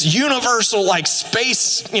this universal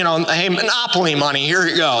space, hey, monopoly money, here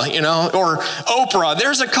you go, or Oprah,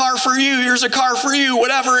 there's a car for you, here's a car for you,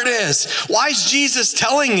 whatever it is. Why is Jesus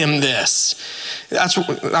telling him this?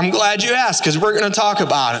 I'm glad you asked, because we're going to talk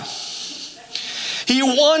about it. He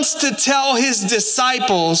wants to tell his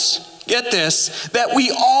disciples, get this, that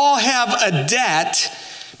we all have a debt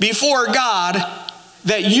before God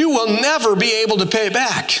that you will never be able to pay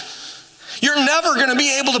back. You're never going to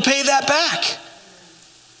be able to pay that back.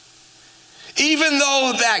 Even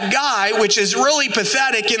though that guy, which is really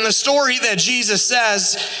pathetic in the story that Jesus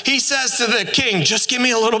says, he says to the king, just give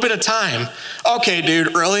me a little bit of time. Okay,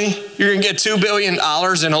 dude, really? You're going to get $2 billion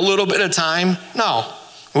in a little bit of time? No,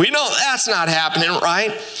 we know that's not happening,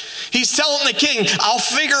 right? He's telling the king, I'll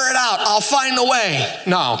figure it out. I'll find a way.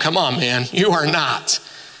 No, come on, man. You are not.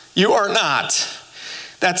 You are not.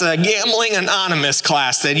 That's a Gambling Anonymous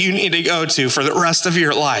class that you need to go to for the rest of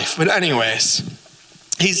your life. But anyways,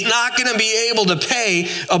 he's not going to be able to pay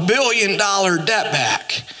 $1 billion debt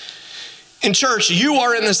back. In church, you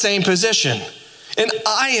are in the same position. And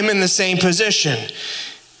I am in the same position.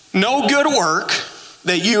 No good work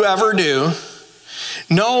that you ever do,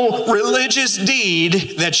 no religious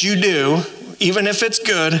deed that you do, even if it's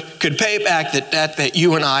good, could pay back the debt that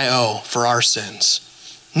you and I owe for our sins.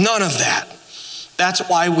 None of that. That's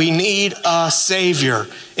why we need a Savior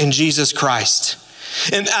in Jesus Christ.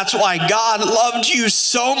 And that's why God loved you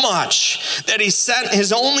so much that he sent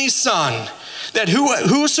his only Son, that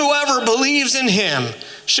whosoever believes in him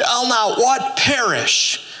shall not what?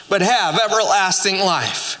 Perish, but have everlasting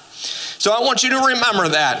life. So I want you to remember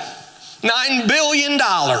that. $9 billion,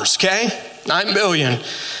 okay? $9 billion.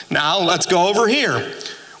 Now let's go over here.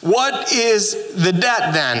 What is the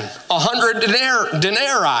debt then? 100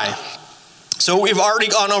 denarii. So we've already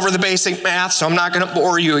gone over the basic math, so I'm not going to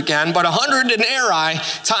bore you again. But 100 denarii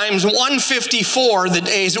times 154, the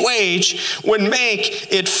day's wage, would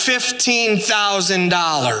make it $15,000,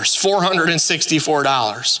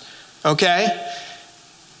 $464. Okay?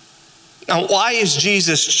 Now, why is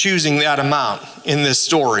Jesus choosing that amount in this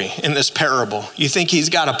story, in this parable? You think he's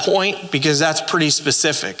got a point? Because that's pretty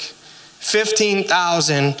specific.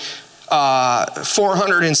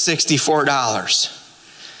 $15,464.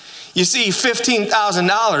 You see,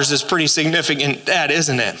 $15,000 is pretty significant debt,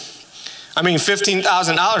 isn't it? I mean,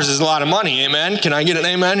 $15,000 is a lot of money, amen? Can I get an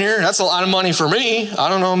amen here? That's a lot of money for me. I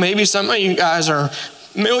don't know, maybe some of you guys are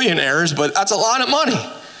millionaires, but that's a lot of money.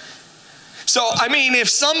 So, I mean, if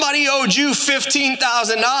somebody owed you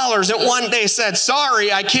 $15,000 and one day said,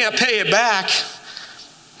 sorry, I can't pay it back,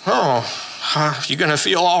 you gonna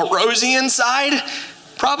feel all rosy inside?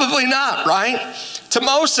 Probably not, right? To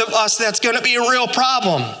most of us, that's gonna be a real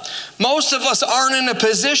problem. Most of us aren't in a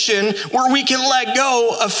position where we can let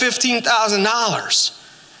go of $15,000.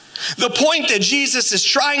 The point that Jesus is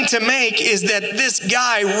trying to make is that this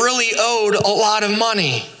guy really owed a lot of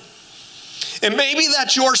money. And maybe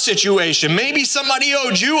that's your situation. Maybe somebody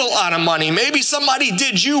owed you a lot of money. Maybe somebody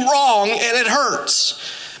did you wrong and it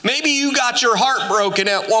hurts. Maybe you got your heart broken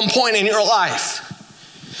at one point in your life.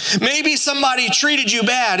 Maybe somebody treated you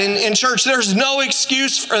bad. In church, there's no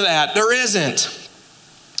excuse for that. There isn't.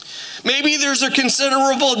 Maybe there's a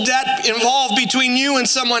considerable debt involved between you and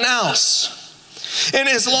someone else. And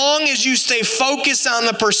as long as you stay focused on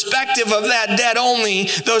the perspective of that debt only,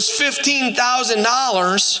 those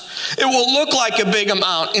 $15,000, it will look like a big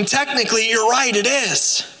amount. And technically, you're right, it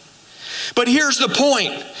is. But here's the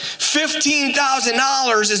point.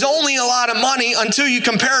 $15,000 is only a lot of money until you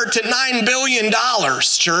compare it to $9 billion,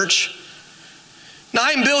 church.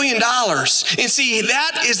 $9 billion. And see,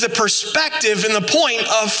 that is the perspective and the point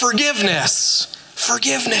of forgiveness.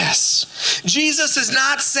 forgiveness. Jesus is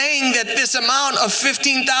not saying that this amount of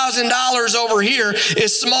 $15,000 over here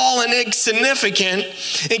is small and insignificant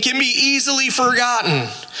and can be easily forgotten.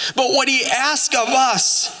 But what he asks of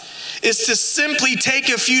us is to simply take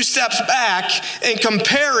a few steps back and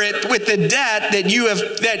compare it with the debt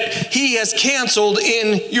that he has canceled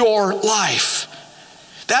in your life.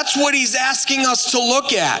 That's what he's asking us to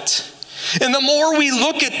look at. And the more we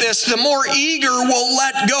look at this, the more eager we'll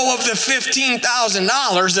let go of the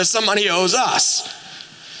 $15,000 that somebody owes us.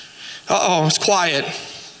 Uh-oh, it's quiet.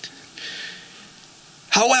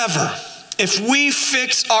 However, if we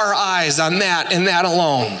fix our eyes on that and that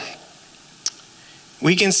alone,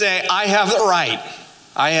 we can say, I have the right.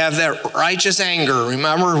 I have that righteous anger.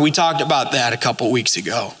 Remember, we talked about that a couple weeks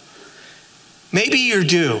ago. Maybe you're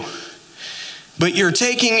due, but you're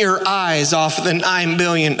taking your eyes off of the $9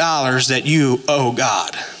 billion that you owe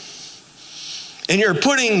God. And you're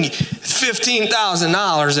putting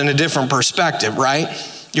 $15,000 in a different perspective, right?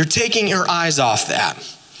 You're taking your eyes off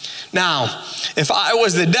that. Now, if I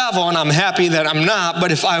was the devil, and I'm happy that I'm not, but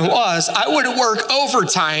if I was, I would work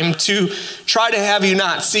overtime to try to have you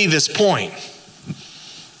not see this point.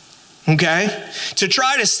 Okay? To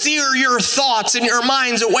try to steer your thoughts and your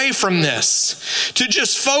minds away from this. To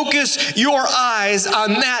just focus your eyes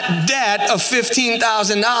on that debt of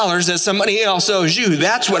 $15,000 that somebody else owes you.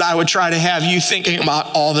 That's what I would try to have you thinking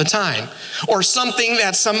about all the time. Or something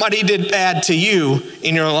that somebody did bad to you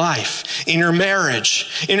in your life, in your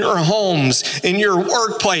marriage, in your homes, in your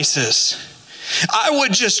workplaces. I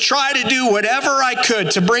would just try to do whatever I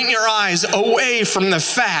could to bring your eyes away from the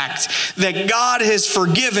fact that God has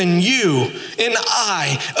forgiven you and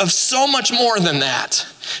I of so much more than that.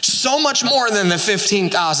 So much more than the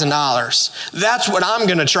 $15,000. That's what I'm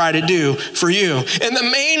going to try to do for you. And the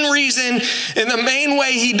main reason and the main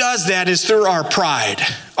way he does that is through our pride.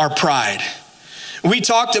 Our pride. We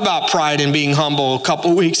talked about pride and being humble a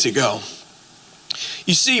couple weeks ago.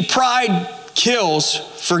 You see, pride kills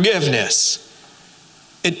forgiveness.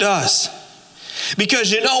 It does.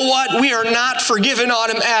 Because you know what? We are not forgiven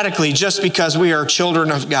automatically just because we are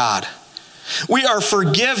children of God. We are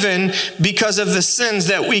forgiven because of the sins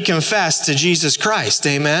that we confess to Jesus Christ.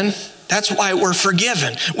 Amen? That's why we're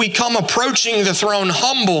forgiven. We come approaching the throne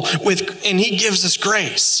humble and he gives us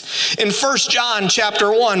grace. In 1 John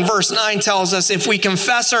chapter 1, verse 9 tells us, if we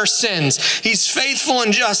confess our sins, he's faithful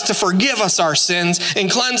and just to forgive us our sins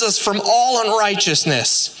and cleanse us from all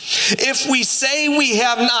unrighteousness. If we say we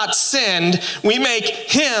have not sinned, we make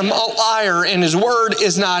him a liar and his word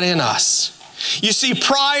is not in us. You see,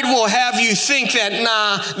 pride will have you think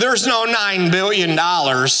that, there's no $9 billion.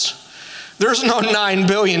 There's no $9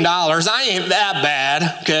 billion. I ain't that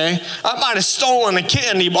bad, okay? I might have stolen a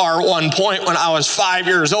candy bar at one point when I was 5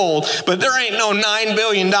 years old, but there ain't no $9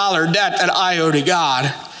 billion debt that I owe to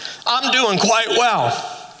God. I'm doing quite well.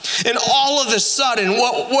 And all of a sudden,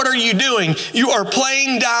 what are you doing? You are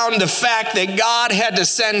playing down the fact that God had to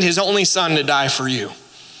send his only son to die for you.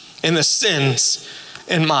 And the sins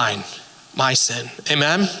in my sin.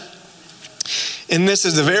 Amen? And this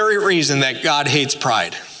is the very reason that God hates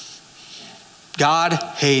pride. God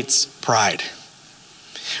hates pride.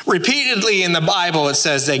 Repeatedly in the Bible, it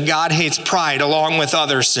says that God hates pride along with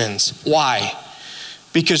other sins. Why?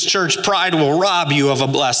 Because, church, pride will rob you of a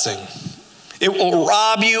blessing. It will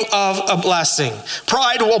rob you of a blessing.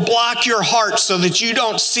 Pride will block your heart so that you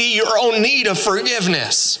don't see your own need of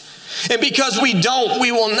forgiveness. And because we don't,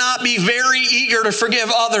 we will not be very eager to forgive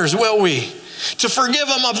others, will we? To forgive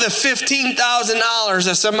them of the $15,000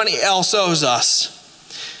 that somebody else owes us.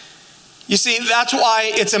 You see, that's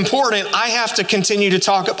why it's important. I have to continue to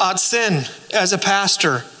talk about sin as a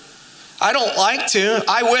pastor. I don't like to.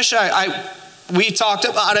 I wish we talked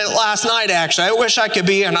about it last night, actually. I wish I could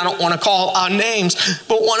be, and I don't want to call out names,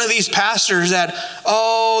 but one of these pastors that,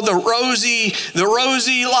 the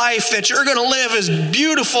rosy life that you're going to live is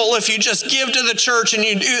beautiful if you just give to the church and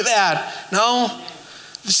you do that. No.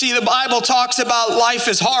 See, the Bible talks about life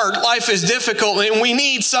is hard, life is difficult, and we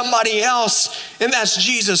need somebody else, and that's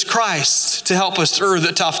Jesus Christ to help us through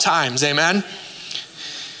the tough times. Amen?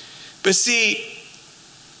 But see,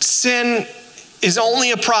 sin is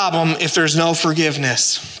only a problem if there's no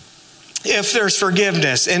forgiveness. If there's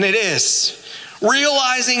forgiveness, and it is,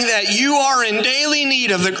 realizing that you are in daily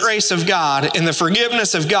need of the grace of God and the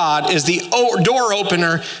forgiveness of God is the door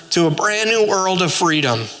opener to a brand new world of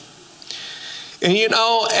freedom. And you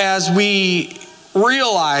know, as we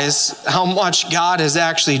realize how much God has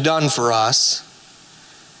actually done for us,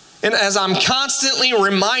 and as I'm constantly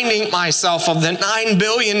reminding myself of the $9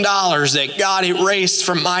 billion that God erased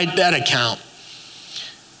from my debt account,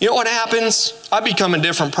 you know what happens? I become a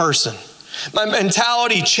different person. My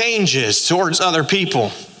mentality changes towards other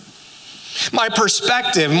people. My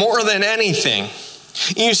perspective more than anything.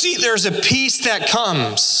 You see, there's a peace that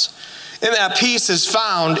comes, and that peace is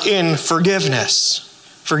found in forgiveness.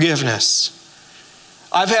 Forgiveness.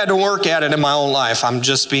 I've had to work at it in my own life. I'm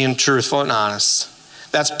just being truthful and honest.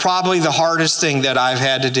 That's probably the hardest thing that I've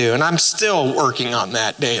had to do, and I'm still working on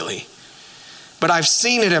that daily. But I've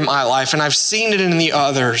seen it in my life, and I've seen it in the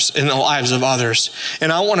lives of others.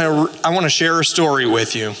 And I want to share a story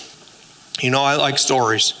with you. You know, I like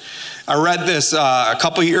stories. I read this a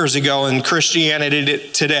couple years ago in Christianity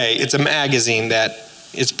Today. It's a magazine that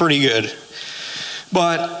it's pretty good.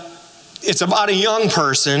 But it's about a young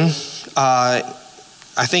person,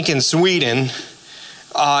 I think in Sweden,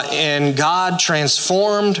 and God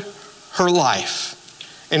transformed her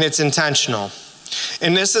life, and it's intentional.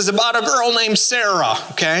 And this is about a girl named Sarah,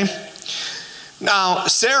 okay? Now,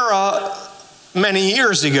 Sarah, many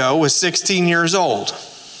years ago, was 16 years old.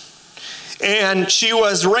 And she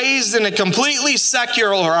was raised in a completely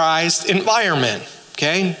secularized environment,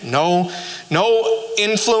 okay? No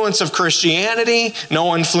influence of Christianity,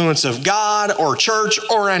 no influence of God or church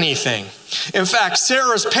or anything. In fact,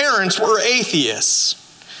 Sarah's parents were atheists.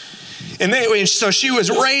 And so she was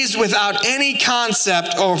raised without any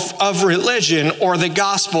concept of religion or the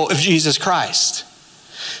gospel of Jesus Christ.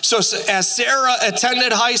 So as Sarah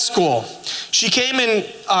attended high school, she came in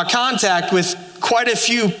contact with quite a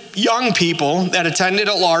few young people that attended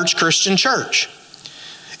a large Christian church.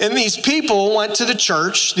 And these people went to the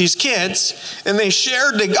church, these kids, and they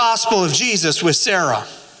shared the gospel of Jesus with Sarah.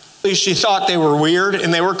 She thought they were weird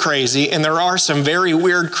and they were crazy, and there are some very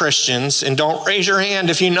weird Christians, and don't raise your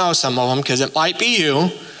hand if you know some of them, because it might be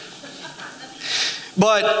you.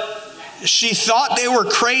 But she thought they were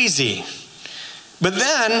crazy. But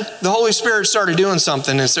then the Holy Spirit started doing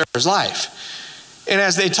something in Sarah's life. And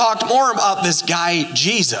as they talked more about this guy,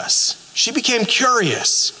 Jesus, she became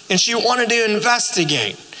curious, and she wanted to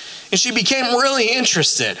investigate. And she became really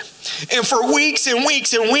interested. And for weeks and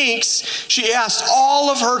weeks and weeks, she asked all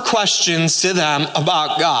of her questions to them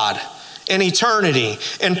about God and eternity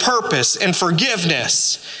and purpose and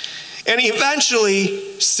forgiveness. And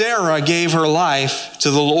eventually, Sarah gave her life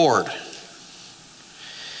to the Lord.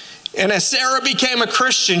 And as Sarah became a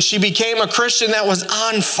Christian, she became a Christian that was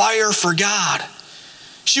on fire for God.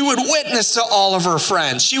 She would witness to all of her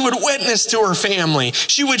friends. She would witness to her family.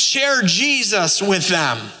 She would share Jesus with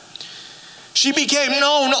them. She became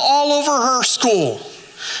known all over her school.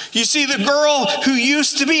 You see, the girl who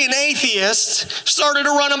used to be an atheist started to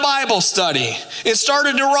run a Bible study and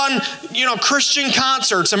started to run, Christian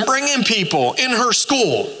concerts and bring in people in her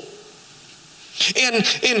school.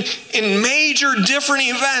 In major different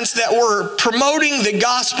events that were promoting the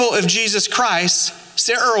gospel of Jesus Christ,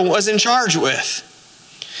 Sarah was in charge with.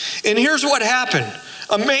 And here's what happened.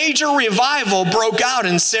 A major revival broke out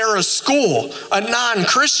in Sarah's school, a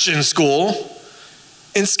non-Christian school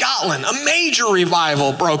in Scotland. A major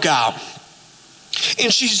revival broke out.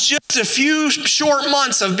 And she's just a few short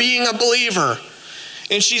months of being a believer.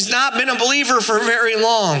 And she's not been a believer for very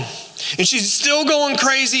long. And she's still going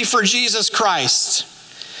crazy for Jesus Christ.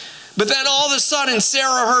 But then all of a sudden,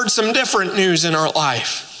 Sarah heard some different news in her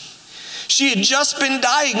life. She had just been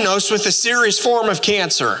diagnosed with a serious form of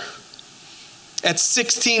cancer at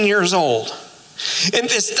 16 years old. And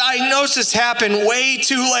this diagnosis happened way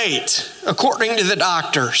too late, according to the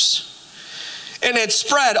doctors. And it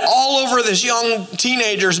spread all over this young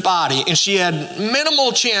teenager's body, and she had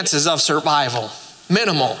minimal chances of survival.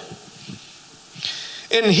 Minimal.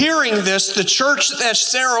 In hearing this, the church that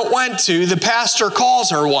Sarah went to, the pastor calls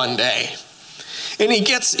her one day. And he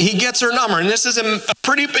gets her number. And this is a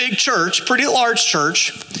pretty big church, pretty large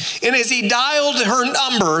church. And as he dialed her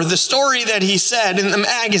number, the story that he said in the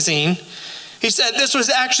magazine, he said, this was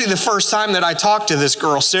actually the first time that I talked to this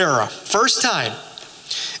girl, Sarah. First time.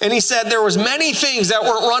 And he said, there was many things that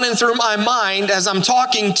were running through my mind as I'm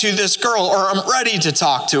talking to this girl, or I'm ready to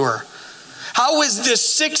talk to her. How is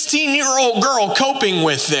this 16-year-old girl coping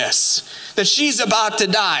with this? That she's about to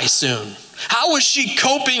die soon. How is she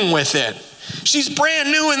coping with it? She's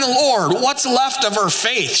brand new in the Lord. What's left of her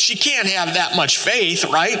faith? She can't have that much faith,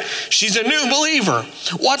 right? She's a new believer.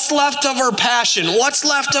 What's left of her passion? What's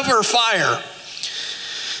left of her fire?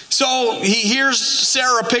 So he hears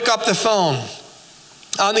Sarah pick up the phone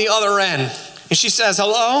on the other end. And she says,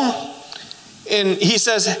 hello? And he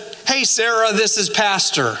says, hey, Sarah, this is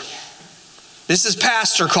Pastor. This is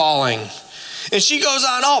Pastor calling. And she goes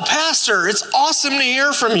on, oh, Pastor, it's awesome to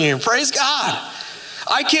hear from you. Praise God.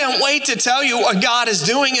 I can't wait to tell you what God is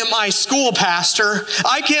doing at my school, Pastor.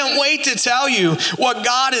 I can't wait to tell you what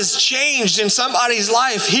God has changed in somebody's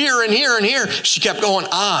life here and here and here. She kept going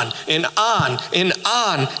on and on and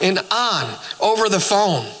on and on over the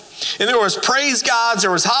phone. And there was praise gods,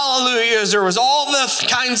 there was hallelujahs, there was all the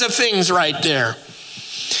kinds of things right there.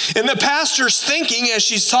 And the pastor's thinking as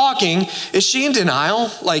she's talking, is she in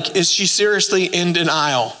denial? Like, is she seriously in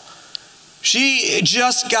denial? She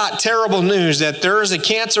just got terrible news that there is a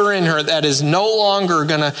cancer in her that is no longer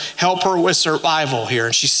going to help her with survival here.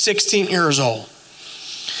 And she's 16 years old.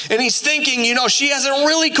 And he's thinking, she hasn't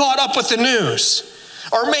really caught up with the news.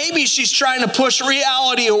 Or maybe she's trying to push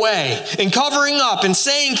reality away and covering up and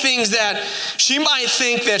saying things that she might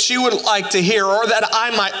think that she would like to hear or that I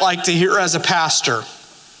might like to hear as a pastor.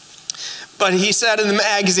 But he said in the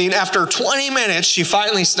magazine, after 20 minutes, she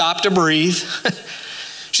finally stopped to breathe.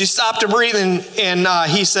 She stopped to breathe and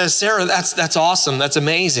he says, Sarah, that's awesome. That's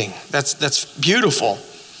amazing. That's beautiful.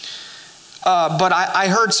 But I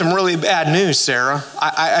heard some really bad news, Sarah.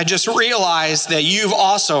 I just realized that you've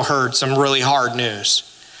also heard some really hard news.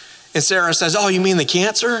 And Sarah says, oh, you mean the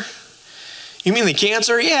cancer? You mean the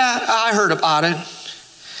cancer? Yeah, I heard about it.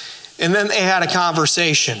 And then they had a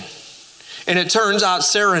conversation. And it turns out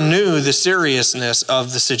Sarah knew the seriousness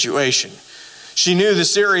of the situation. She knew the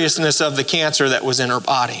seriousness of the cancer that was in her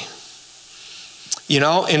body.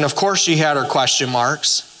 And of course she had her question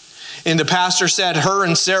marks. And the pastor said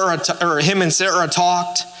him and Sarah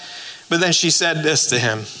talked, but then she said this to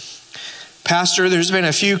him. Pastor, there's been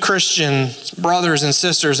a few Christian brothers and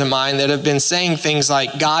sisters of mine that have been saying things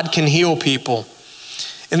like God can heal people.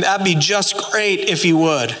 And that'd be just great if he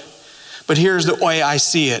would. But here's the way I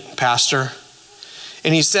see it, Pastor.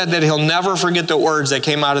 And he said that he'll never forget the words that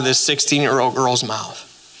came out of this 16-year-old girl's mouth.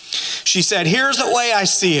 She said, here's the way I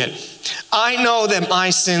see it. I know that my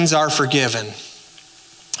sins are forgiven.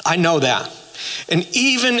 I know that. And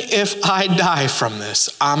even if I die from this,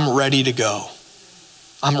 I'm ready to go.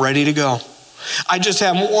 I'm ready to go. I just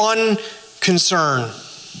have one concern.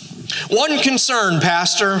 One concern,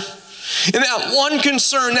 Pastor. And that one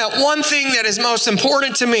concern, that one thing that is most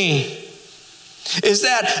important to me is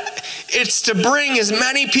that it's to bring as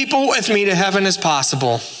many people with me to heaven as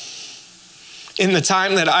possible in the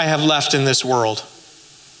time that I have left in this world.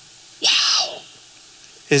 Wow.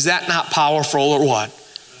 Is that not powerful or what?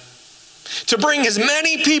 To bring as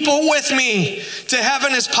many people with me to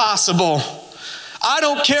heaven as possible. I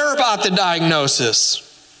don't care about the diagnosis.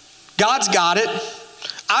 God's got it.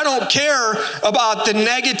 I don't care about the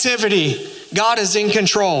negativity. God is in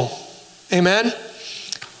control. Amen?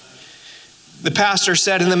 The pastor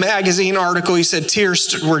said in the magazine article, he said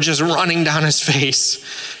tears were just running down his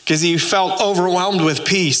face because he felt overwhelmed with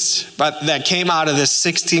peace that came out of this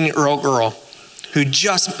 16-year-old girl who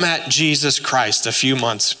just met Jesus Christ a few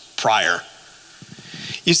months prior.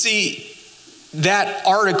 You see, that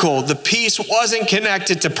article, the peace wasn't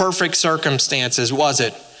connected to perfect circumstances, was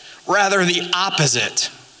it? Rather the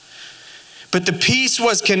opposite. But the peace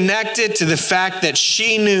was connected to the fact that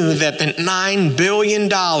she knew that the $9 billion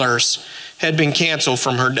had been canceled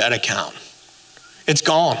from her debt account. It's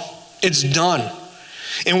gone. It's done.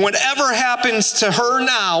 And whatever happens to her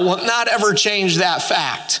now will not ever change that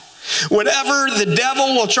fact. Whatever the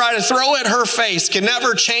devil will try to throw at her face can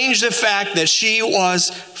never change the fact that she was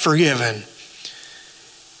forgiven.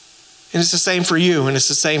 And it's the same for you, and it's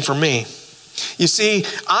the same for me. You see,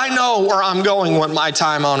 I know where I'm going when my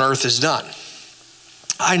time on earth is done.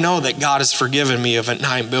 I know that God has forgiven me of a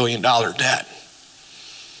 $9 billion debt.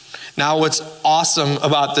 Now, what's awesome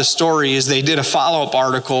about this story is they did a follow-up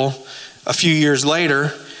article a few years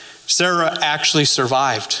later. Sarah actually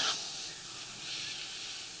survived.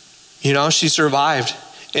 She survived.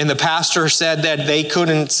 And the pastor said that they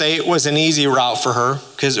couldn't say it was an easy route for her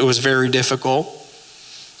because it was very difficult.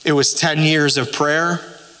 It was 10 years of prayer,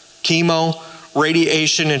 chemo,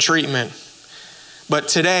 radiation, and treatment. But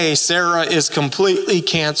today, Sarah is completely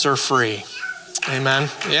cancer-free. Amen.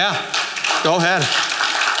 Yeah, go ahead.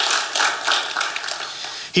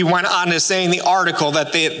 He went on to say in the article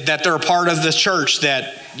that they're part of the church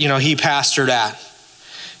that, he pastored at.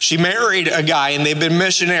 She married a guy, and they've been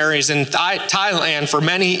missionaries in Thailand for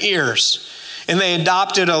many years. And they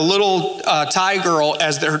adopted a little Thai girl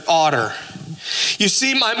as their daughter. You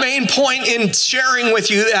see, my main point in sharing with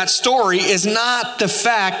you that story is not the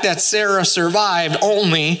fact that Sarah survived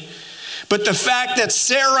only, but the fact that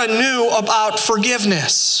Sarah knew about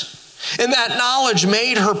forgiveness. And that knowledge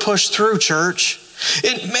made her push through, church.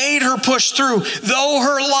 It made her push through. Though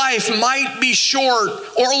her life might be short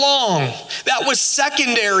or long, that was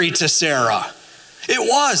secondary to Sarah. It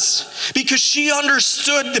was, because she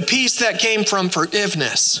understood the peace that came from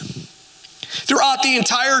forgiveness. Throughout the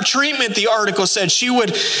entire treatment, the article said, she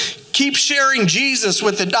would keep sharing Jesus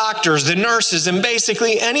with the doctors, the nurses, and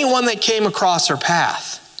basically anyone that came across her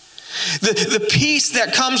path. The peace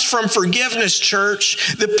that comes from forgiveness,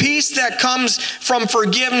 church, the peace that comes from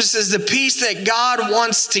forgiveness is the peace that God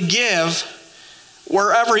wants to give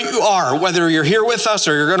wherever you are, whether you're here with us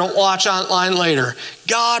or you're going to watch online later.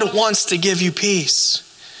 God wants to give you peace.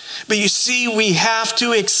 But you see, we have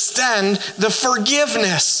to extend the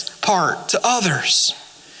forgiveness part to others.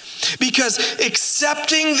 Because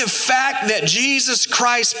accepting the fact that Jesus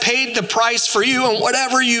Christ paid the price for you and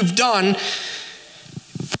whatever you've done,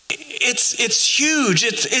 it's huge.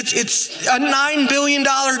 It's a $9 billion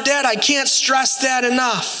debt. I can't stress that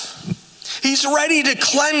enough. He's ready to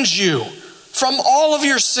cleanse you from all of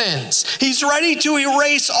your sins. He's ready to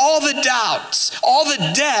erase all the doubts, all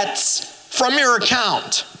the debts from your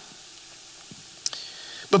account.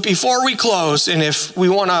 But before we close, and if we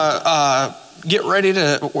want to get ready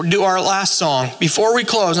to do our last song, before we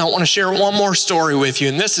close, I want to share one more story with you,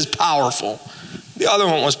 and this is powerful. The other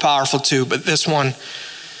one was powerful too, but this one,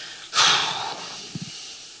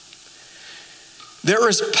 there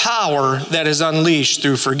is power that is unleashed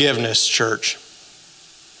through forgiveness, church.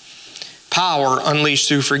 Power unleashed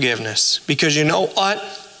through forgiveness. Because you know what?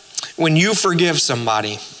 When you forgive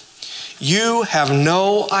somebody, you have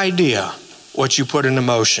no idea what you put into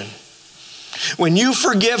motion. When you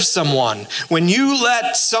forgive someone, when you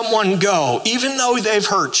let someone go, even though they've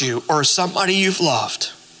hurt you or somebody you've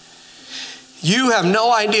loved, you have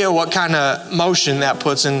no idea what kind of motion that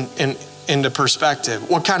puts into perspective,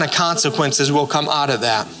 what kind of consequences will come out of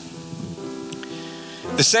that.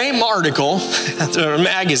 The same article, the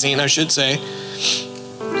magazine I should say,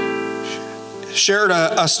 shared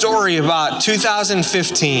a story about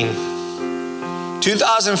 2015.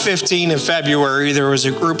 2015 in February, there was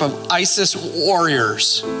a group of ISIS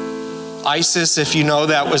warriors. ISIS, if you know,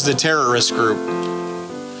 that was the terrorist group.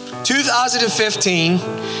 2015,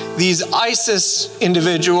 these ISIS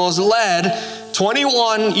individuals led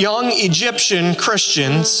 21 young Egyptian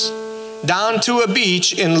Christians down to a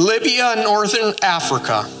beach in Libya, northern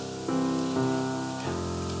Africa.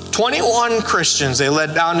 21 Christians they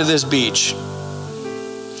led down to this beach.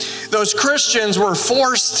 Those Christians were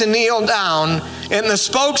forced to kneel down, and the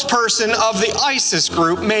spokesperson of the ISIS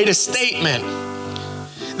group made a statement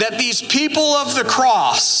that these people of the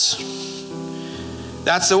cross,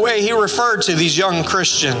 that's the way he referred to these young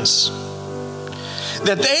Christians,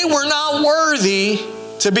 that they were not worthy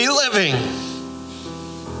to be living.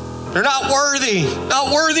 They're not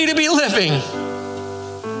worthy to be living.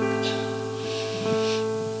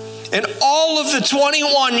 And all of the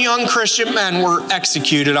 21 young Christian men were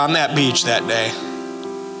executed on that beach that day.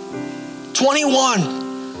 21.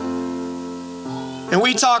 And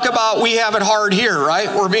we talk about we have it hard here, right?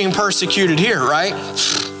 We're being persecuted here, right?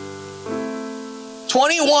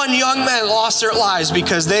 21 young men lost their lives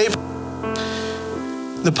because they've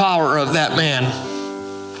the power of that man.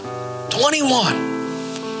 21.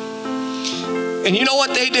 And you know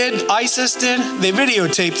what they did? ISIS did? They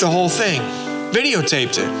videotaped the whole thing.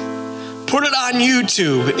 Videotaped it. Put it on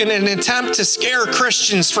YouTube in an attempt to scare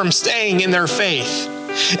Christians from staying in their faith.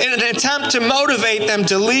 In an attempt to motivate them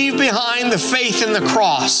to leave behind the faith in the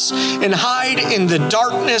cross and hide in the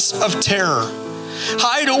darkness of terror.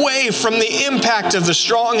 Hide away from the impact of the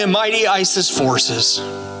strong and mighty ISIS forces.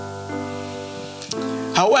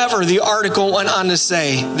 However, the article went on to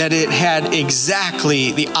say that it had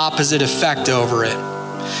exactly the opposite effect over it.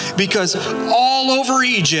 Because all over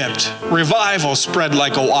Egypt, revival spread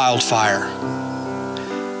like a wildfire.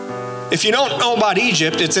 If you don't know about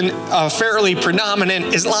Egypt, it's a fairly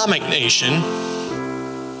predominant Islamic nation.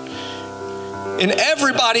 And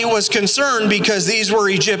everybody was concerned because these were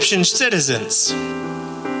Egyptian citizens.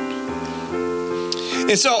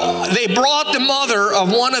 And so they brought the mother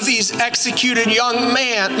of one of these executed young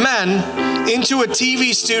men into a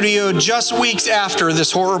TV studio just weeks after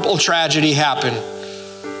this horrible tragedy happened.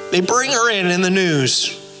 They bring her in the news.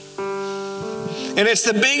 And it's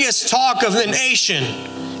the biggest talk of the nation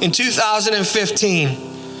in 2015.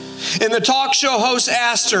 And the talk show host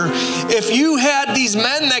asked her, if you had these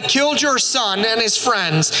men that killed your son and his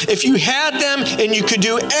friends, if you had them and you could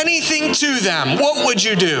do anything to them, what would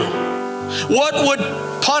you do? What would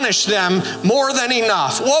punish them more than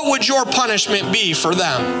enough? What would your punishment be for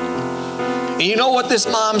them? And you know what this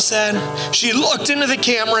mom said? She looked into the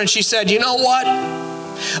camera and she said, you know what?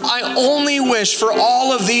 I only wish for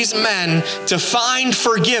all of these men to find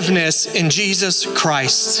forgiveness in Jesus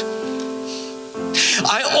Christ.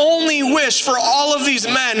 I only wish for all of these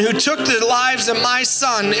men who took the lives of my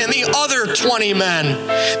son and the other 20 men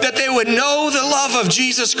that they would know the love of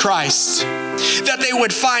Jesus Christ, that they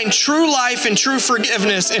would find true life and true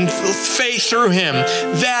forgiveness and faith through him.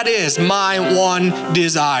 That is my one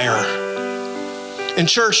desire. And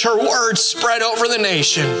church, her words spread over the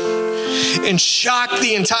nation and shocked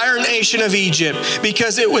the entire nation of Egypt,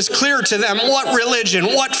 because it was clear to them what religion,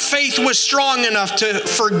 what faith was strong enough to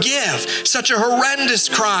forgive such a horrendous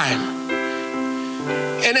crime.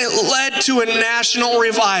 And it led to a national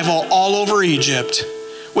revival all over Egypt,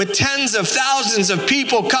 with tens of thousands of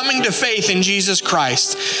people coming to faith in Jesus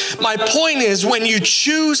Christ. My point is, when you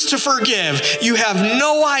choose to forgive, you have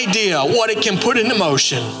no idea what it can put into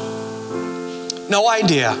motion. No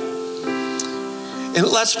idea. And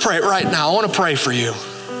let's pray right now. I want to pray for you.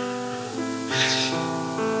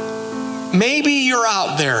 Maybe you're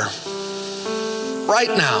out there right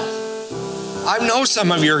now. I know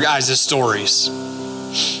some of your guys' stories.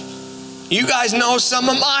 You guys know some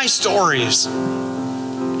of my stories.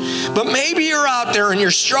 But maybe you're out there and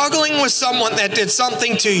you're struggling with someone that did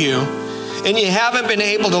something to you, and you haven't been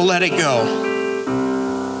able to let it go.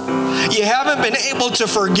 You haven't been able to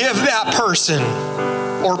forgive that person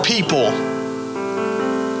or people.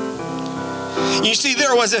 You see,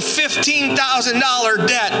 there was a $15,000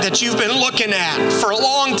 debt that you've been looking at for a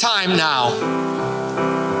long time now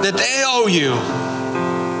that they owe you.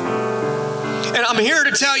 And I'm here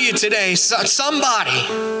to tell you today, somebody,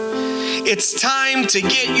 it's time to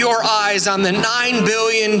get your eyes on the $9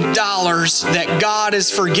 billion that God has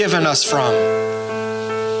forgiven us from.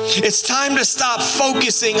 It's time to stop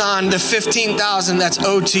focusing on the $15,000 that's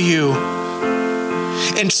owed to you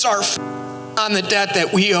and start on the debt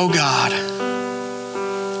that we owe God.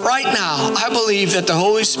 Right now, I believe that the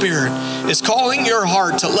Holy Spirit is calling your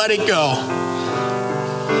heart to let it go.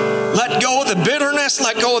 Let go of the bitterness,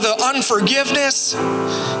 let go of the unforgiveness,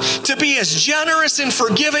 to be as generous in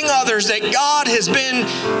forgiving others that God has been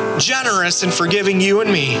generous in forgiving you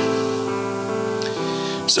and me.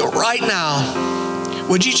 So right now,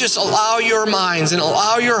 would you just allow your minds and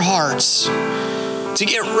allow your hearts to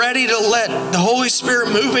get ready to let the Holy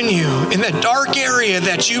Spirit move in you in that dark area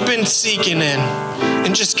that you've been seeking in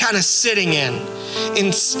and just kind of sitting in, and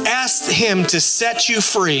ask him to set you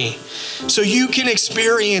free so you can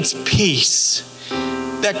experience peace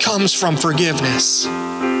that comes from forgiveness.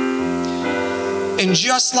 And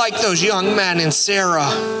just like those young men and Sarah,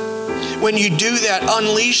 when you do that,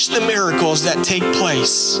 unleash the miracles that take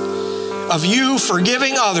place of you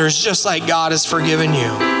forgiving others just like God has forgiven you.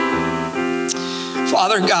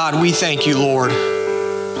 Father God, we thank you, Lord.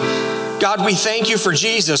 God, we thank you for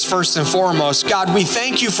Jesus first and foremost. God, we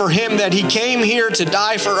thank you for him, that he came here to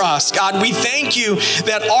die for us. God, we thank you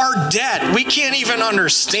that our debt, we can't even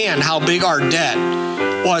understand how big our debt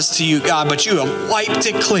was to you, God, but you have wiped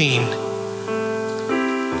it clean.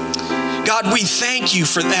 God, we thank you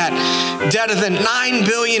for that debt of the $9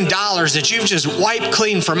 billion that you've just wiped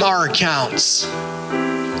clean from our accounts.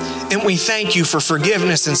 And we thank you for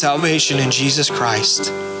forgiveness and salvation in Jesus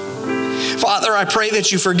Christ. Father, I pray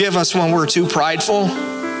that you forgive us when we're too prideful,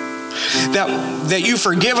 that you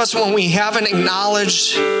forgive us when we haven't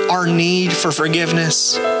acknowledged our need for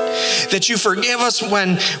forgiveness, that you forgive us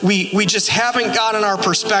when we just haven't gotten our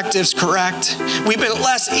perspectives correct. We've been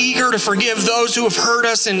less eager to forgive those who have hurt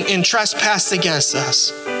us and trespassed against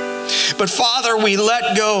us. But Father, we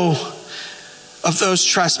let go of those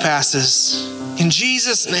trespasses in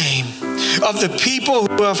Jesus' name, of the people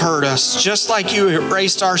who have hurt us, just like you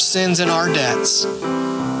erased our sins and our debts.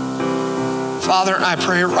 Father, I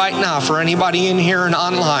pray right now for anybody in here and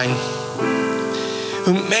online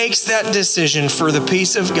who makes that decision for the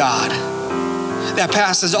peace of God that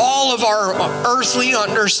passes all of our earthly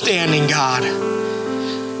understanding, God.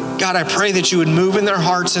 God, I pray that you would move in their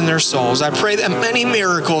hearts and their souls. I pray that many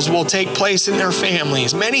miracles will take place in their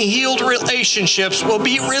families. Many healed relationships will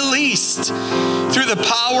be released through the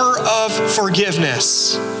power of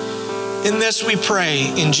forgiveness. In this we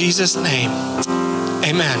pray in Jesus' name.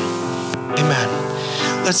 Amen. Amen.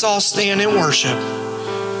 Let's all stand and worship.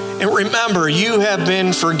 And remember, you have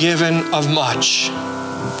been forgiven of much.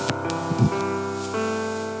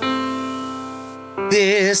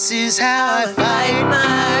 This is how I fight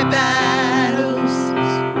my battles.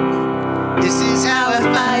 This is how I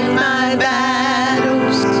fight my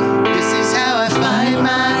battles. This is how I fight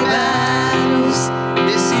my battles.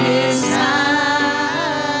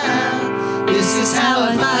 This is how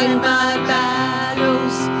I fight my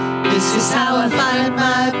battles. This is how I fight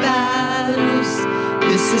my battles.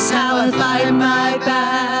 This is how I fight my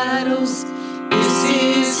battles.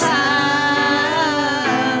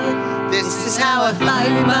 This is how I fight.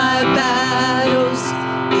 fight my battles.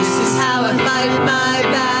 This is how I fight my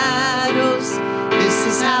battles. This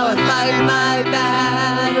is how I fight my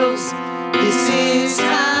battles. This is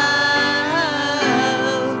how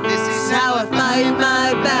I fight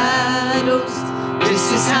my battles.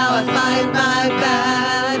 This is how I fight my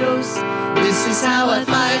battles. This is how I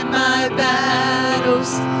fight my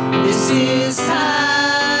battles. This is how.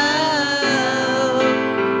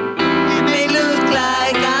 It may look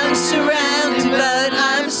like I'm surrounded, but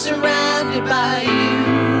I'm surrounded by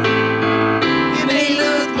you. It may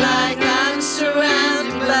look like I'm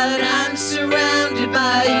surrounded, but I'm surrounded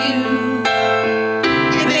by you.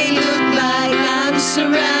 It may look like I'm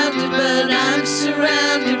surrounded, but I'm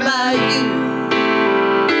surrounded by you.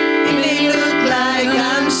 It may look like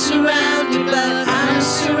I'm surrounded, but I'm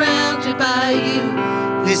surrounded by you.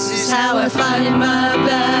 This is how I fight my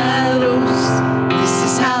battles. This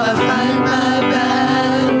is how I fight my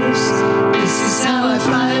battles. This is how I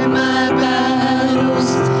fight my battles.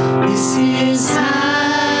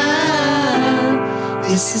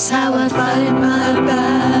 This is how I fight my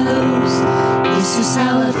battles. This is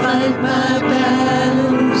how I fight my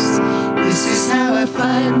battles. This is how I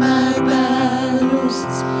fight my battles.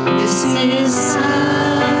 This is how.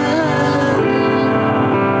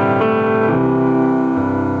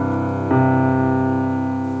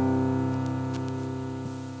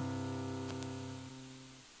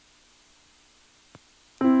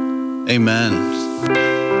 Amen.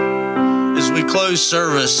 As we close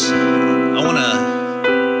service, I want to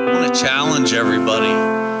challenge everybody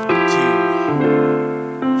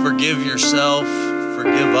to forgive yourself,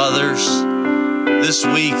 forgive others. This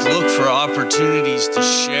week, look for opportunities to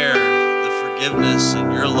share the forgiveness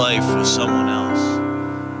in your life with someone else,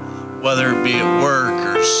 whether it be at work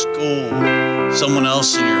or school, someone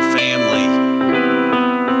else in your family.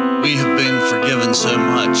 We have been forgiven so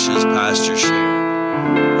much, as Pastor shared.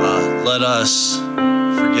 Let us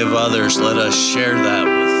forgive others. Let us share that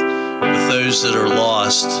with those that are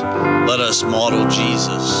lost. Let us model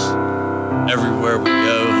Jesus everywhere we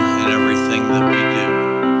go and everything that we do.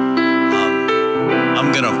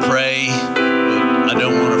 I'm going to pray, but I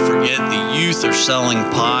don't want to forget the youth are selling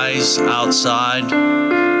pies outside. If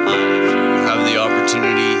you have the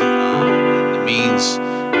opportunity and the means,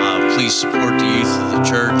 please support the youth of the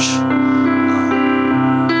church.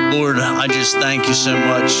 Lord, I just thank you so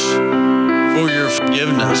much for your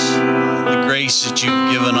forgiveness, the grace that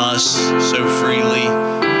you've given us so freely.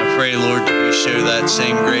 I pray, Lord, that we show that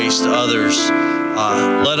same grace to others.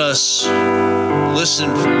 Let us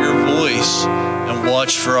listen for your voice and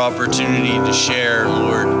watch for opportunity to share,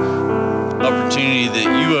 Lord. Opportunity that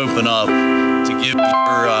you open up to give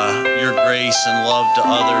your grace and love to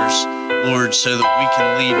others, Lord, so that we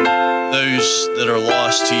can lead those that are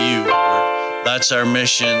lost to you, Lord. That's our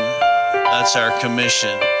mission. That's our commission,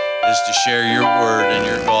 is to share your word and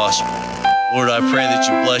your gospel. Lord, I pray that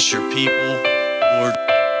you bless your people. Lord,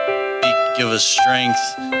 give us strength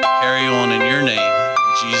to carry on in your name.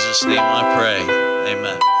 In Jesus' name I pray.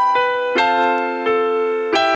 Amen.